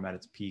perform at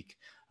its peak.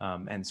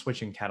 And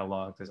switching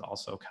catalogs is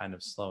also kind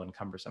of slow and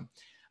cumbersome.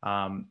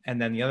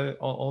 And then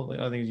all the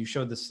other things you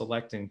showed, the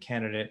select and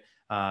candidate.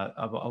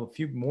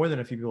 More than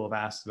a few people have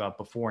asked about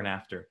before and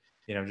after.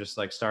 Just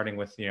like starting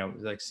with,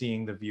 like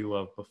seeing the view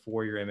of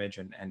before your image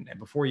and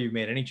before you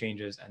made any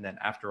changes, and then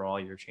after all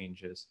your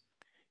changes.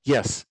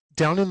 Yes,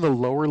 down in the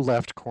lower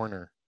left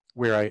corner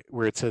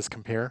where it says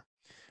compare,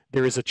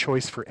 there is a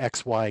choice for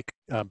XY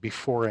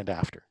before and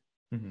after.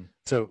 Mm-hmm.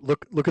 So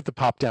look at the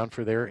pop down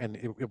for there, and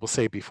it will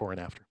say before and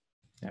after.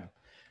 Yeah.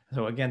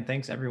 So again,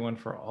 thanks everyone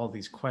for all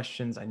these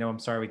questions. I know I'm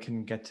sorry we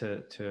couldn't get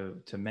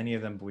to many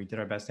of them, but we did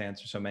our best to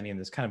answer so many in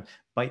this kind of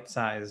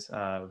bite-sized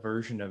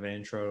version of an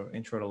intro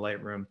to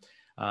Lightroom.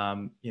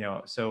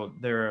 So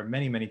there are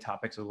many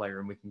topics of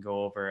Lightroom we can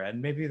go over,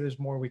 and maybe there's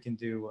more we can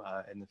do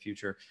in the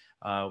future.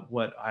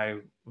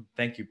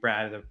 Thank you,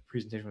 Brad. The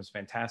presentation was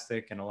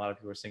fantastic, and a lot of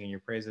people are singing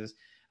your praises.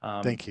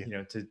 Thank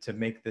you. To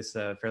make this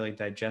fairly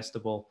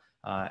digestible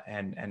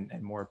and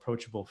more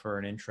approachable for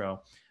an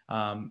intro.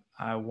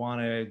 I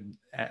want to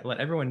let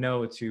everyone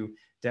know to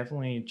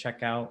definitely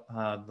check out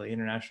the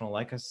International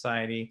Leica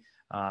Society,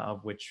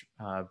 of which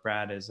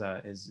Brad is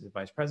the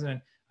vice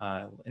president.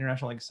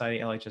 International Leica Society,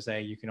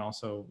 LHSA. You can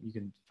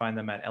find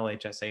them at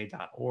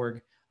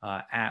lhsa.org,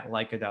 at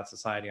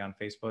Leica.society on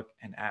Facebook,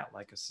 and at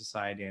Leica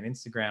Society on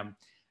Instagram.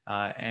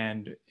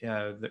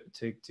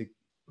 To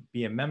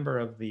be a member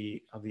of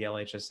the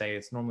LHSA,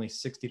 it's normally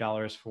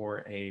 $60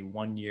 for a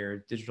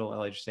 1-year digital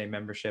LHSA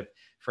membership.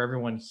 For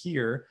everyone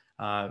here,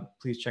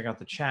 please check out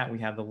the chat. We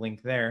have the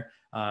link there.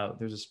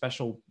 There's a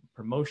special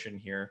promotion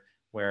here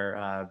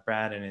where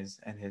Brad and his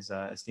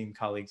esteemed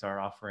colleagues are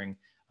offering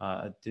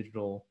a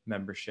digital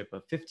membership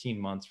of 15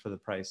 months for the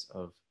price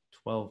of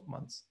 12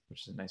 months,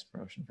 which is a nice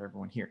promotion for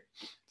everyone here.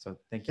 So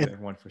thank you,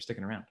 everyone, for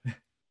sticking around.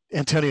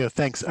 Antonio,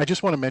 thanks. I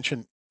just want to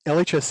mention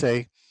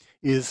LHSA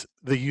is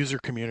the user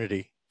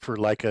community for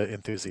Leica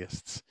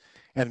enthusiasts.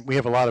 And we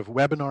have a lot of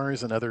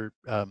webinars and other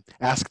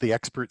Ask the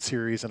Expert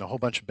series and a whole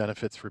bunch of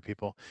benefits for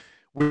people.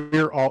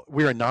 We're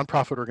a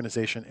nonprofit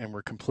organization, and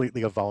we're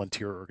completely a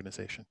volunteer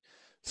organization.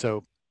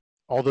 So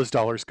all those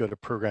dollars go to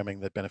programming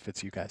that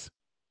benefits you guys.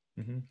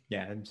 Mm-hmm.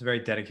 Yeah, it's a very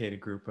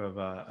dedicated group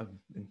of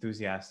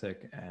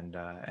enthusiastic and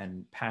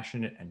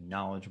passionate and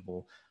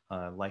knowledgeable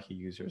Leica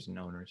users and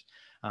owners.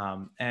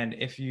 And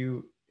if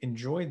you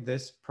enjoyed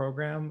this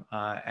program,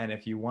 and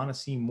if you want to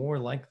see more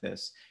like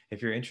this,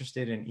 if you're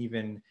interested in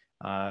even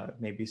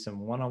maybe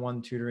some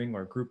one-on-one tutoring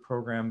or group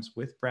programs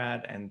with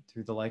Brad and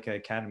through the Leica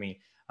Academy,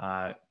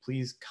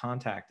 please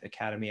contact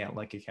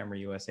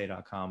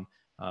academy@leicacamera.usa.com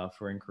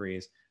for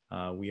inquiries.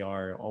 We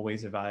are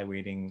always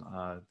evaluating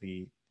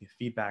the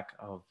feedback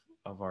of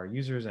our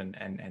users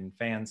and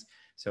fans.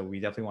 So we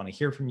definitely want to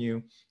hear from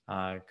you,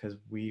 because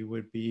we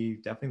would be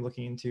definitely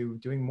looking into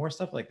doing more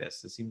stuff like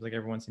this. It seems like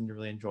everyone seemed to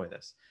really enjoy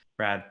this.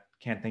 Brad,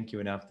 can't thank you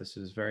enough. This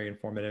was very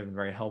informative and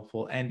very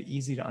helpful and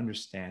easy to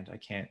understand. I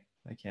can't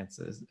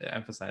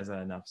emphasize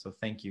that enough. So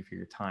thank you for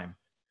your time.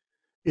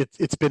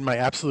 It's been my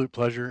absolute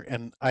pleasure,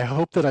 and I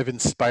hope that I've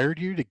inspired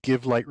you to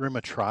give Lightroom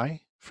a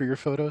try for your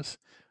photos.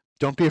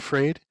 Don't be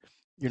afraid.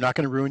 You're not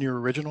going to ruin your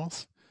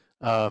originals.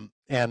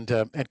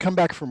 And come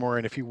back for more.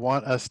 And if you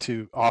want us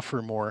to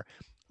offer more,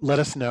 let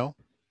us know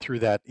through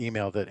that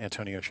email that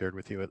Antonio shared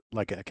with you at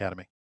Leica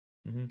Academy.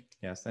 Mm-hmm.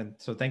 Yes. And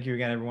so thank you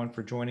again, everyone,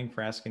 for joining,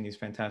 for asking these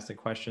fantastic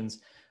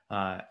questions.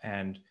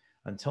 And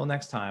until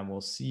next time,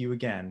 we'll see you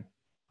again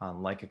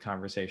on Leica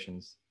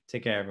Conversations.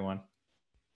 Take care, everyone.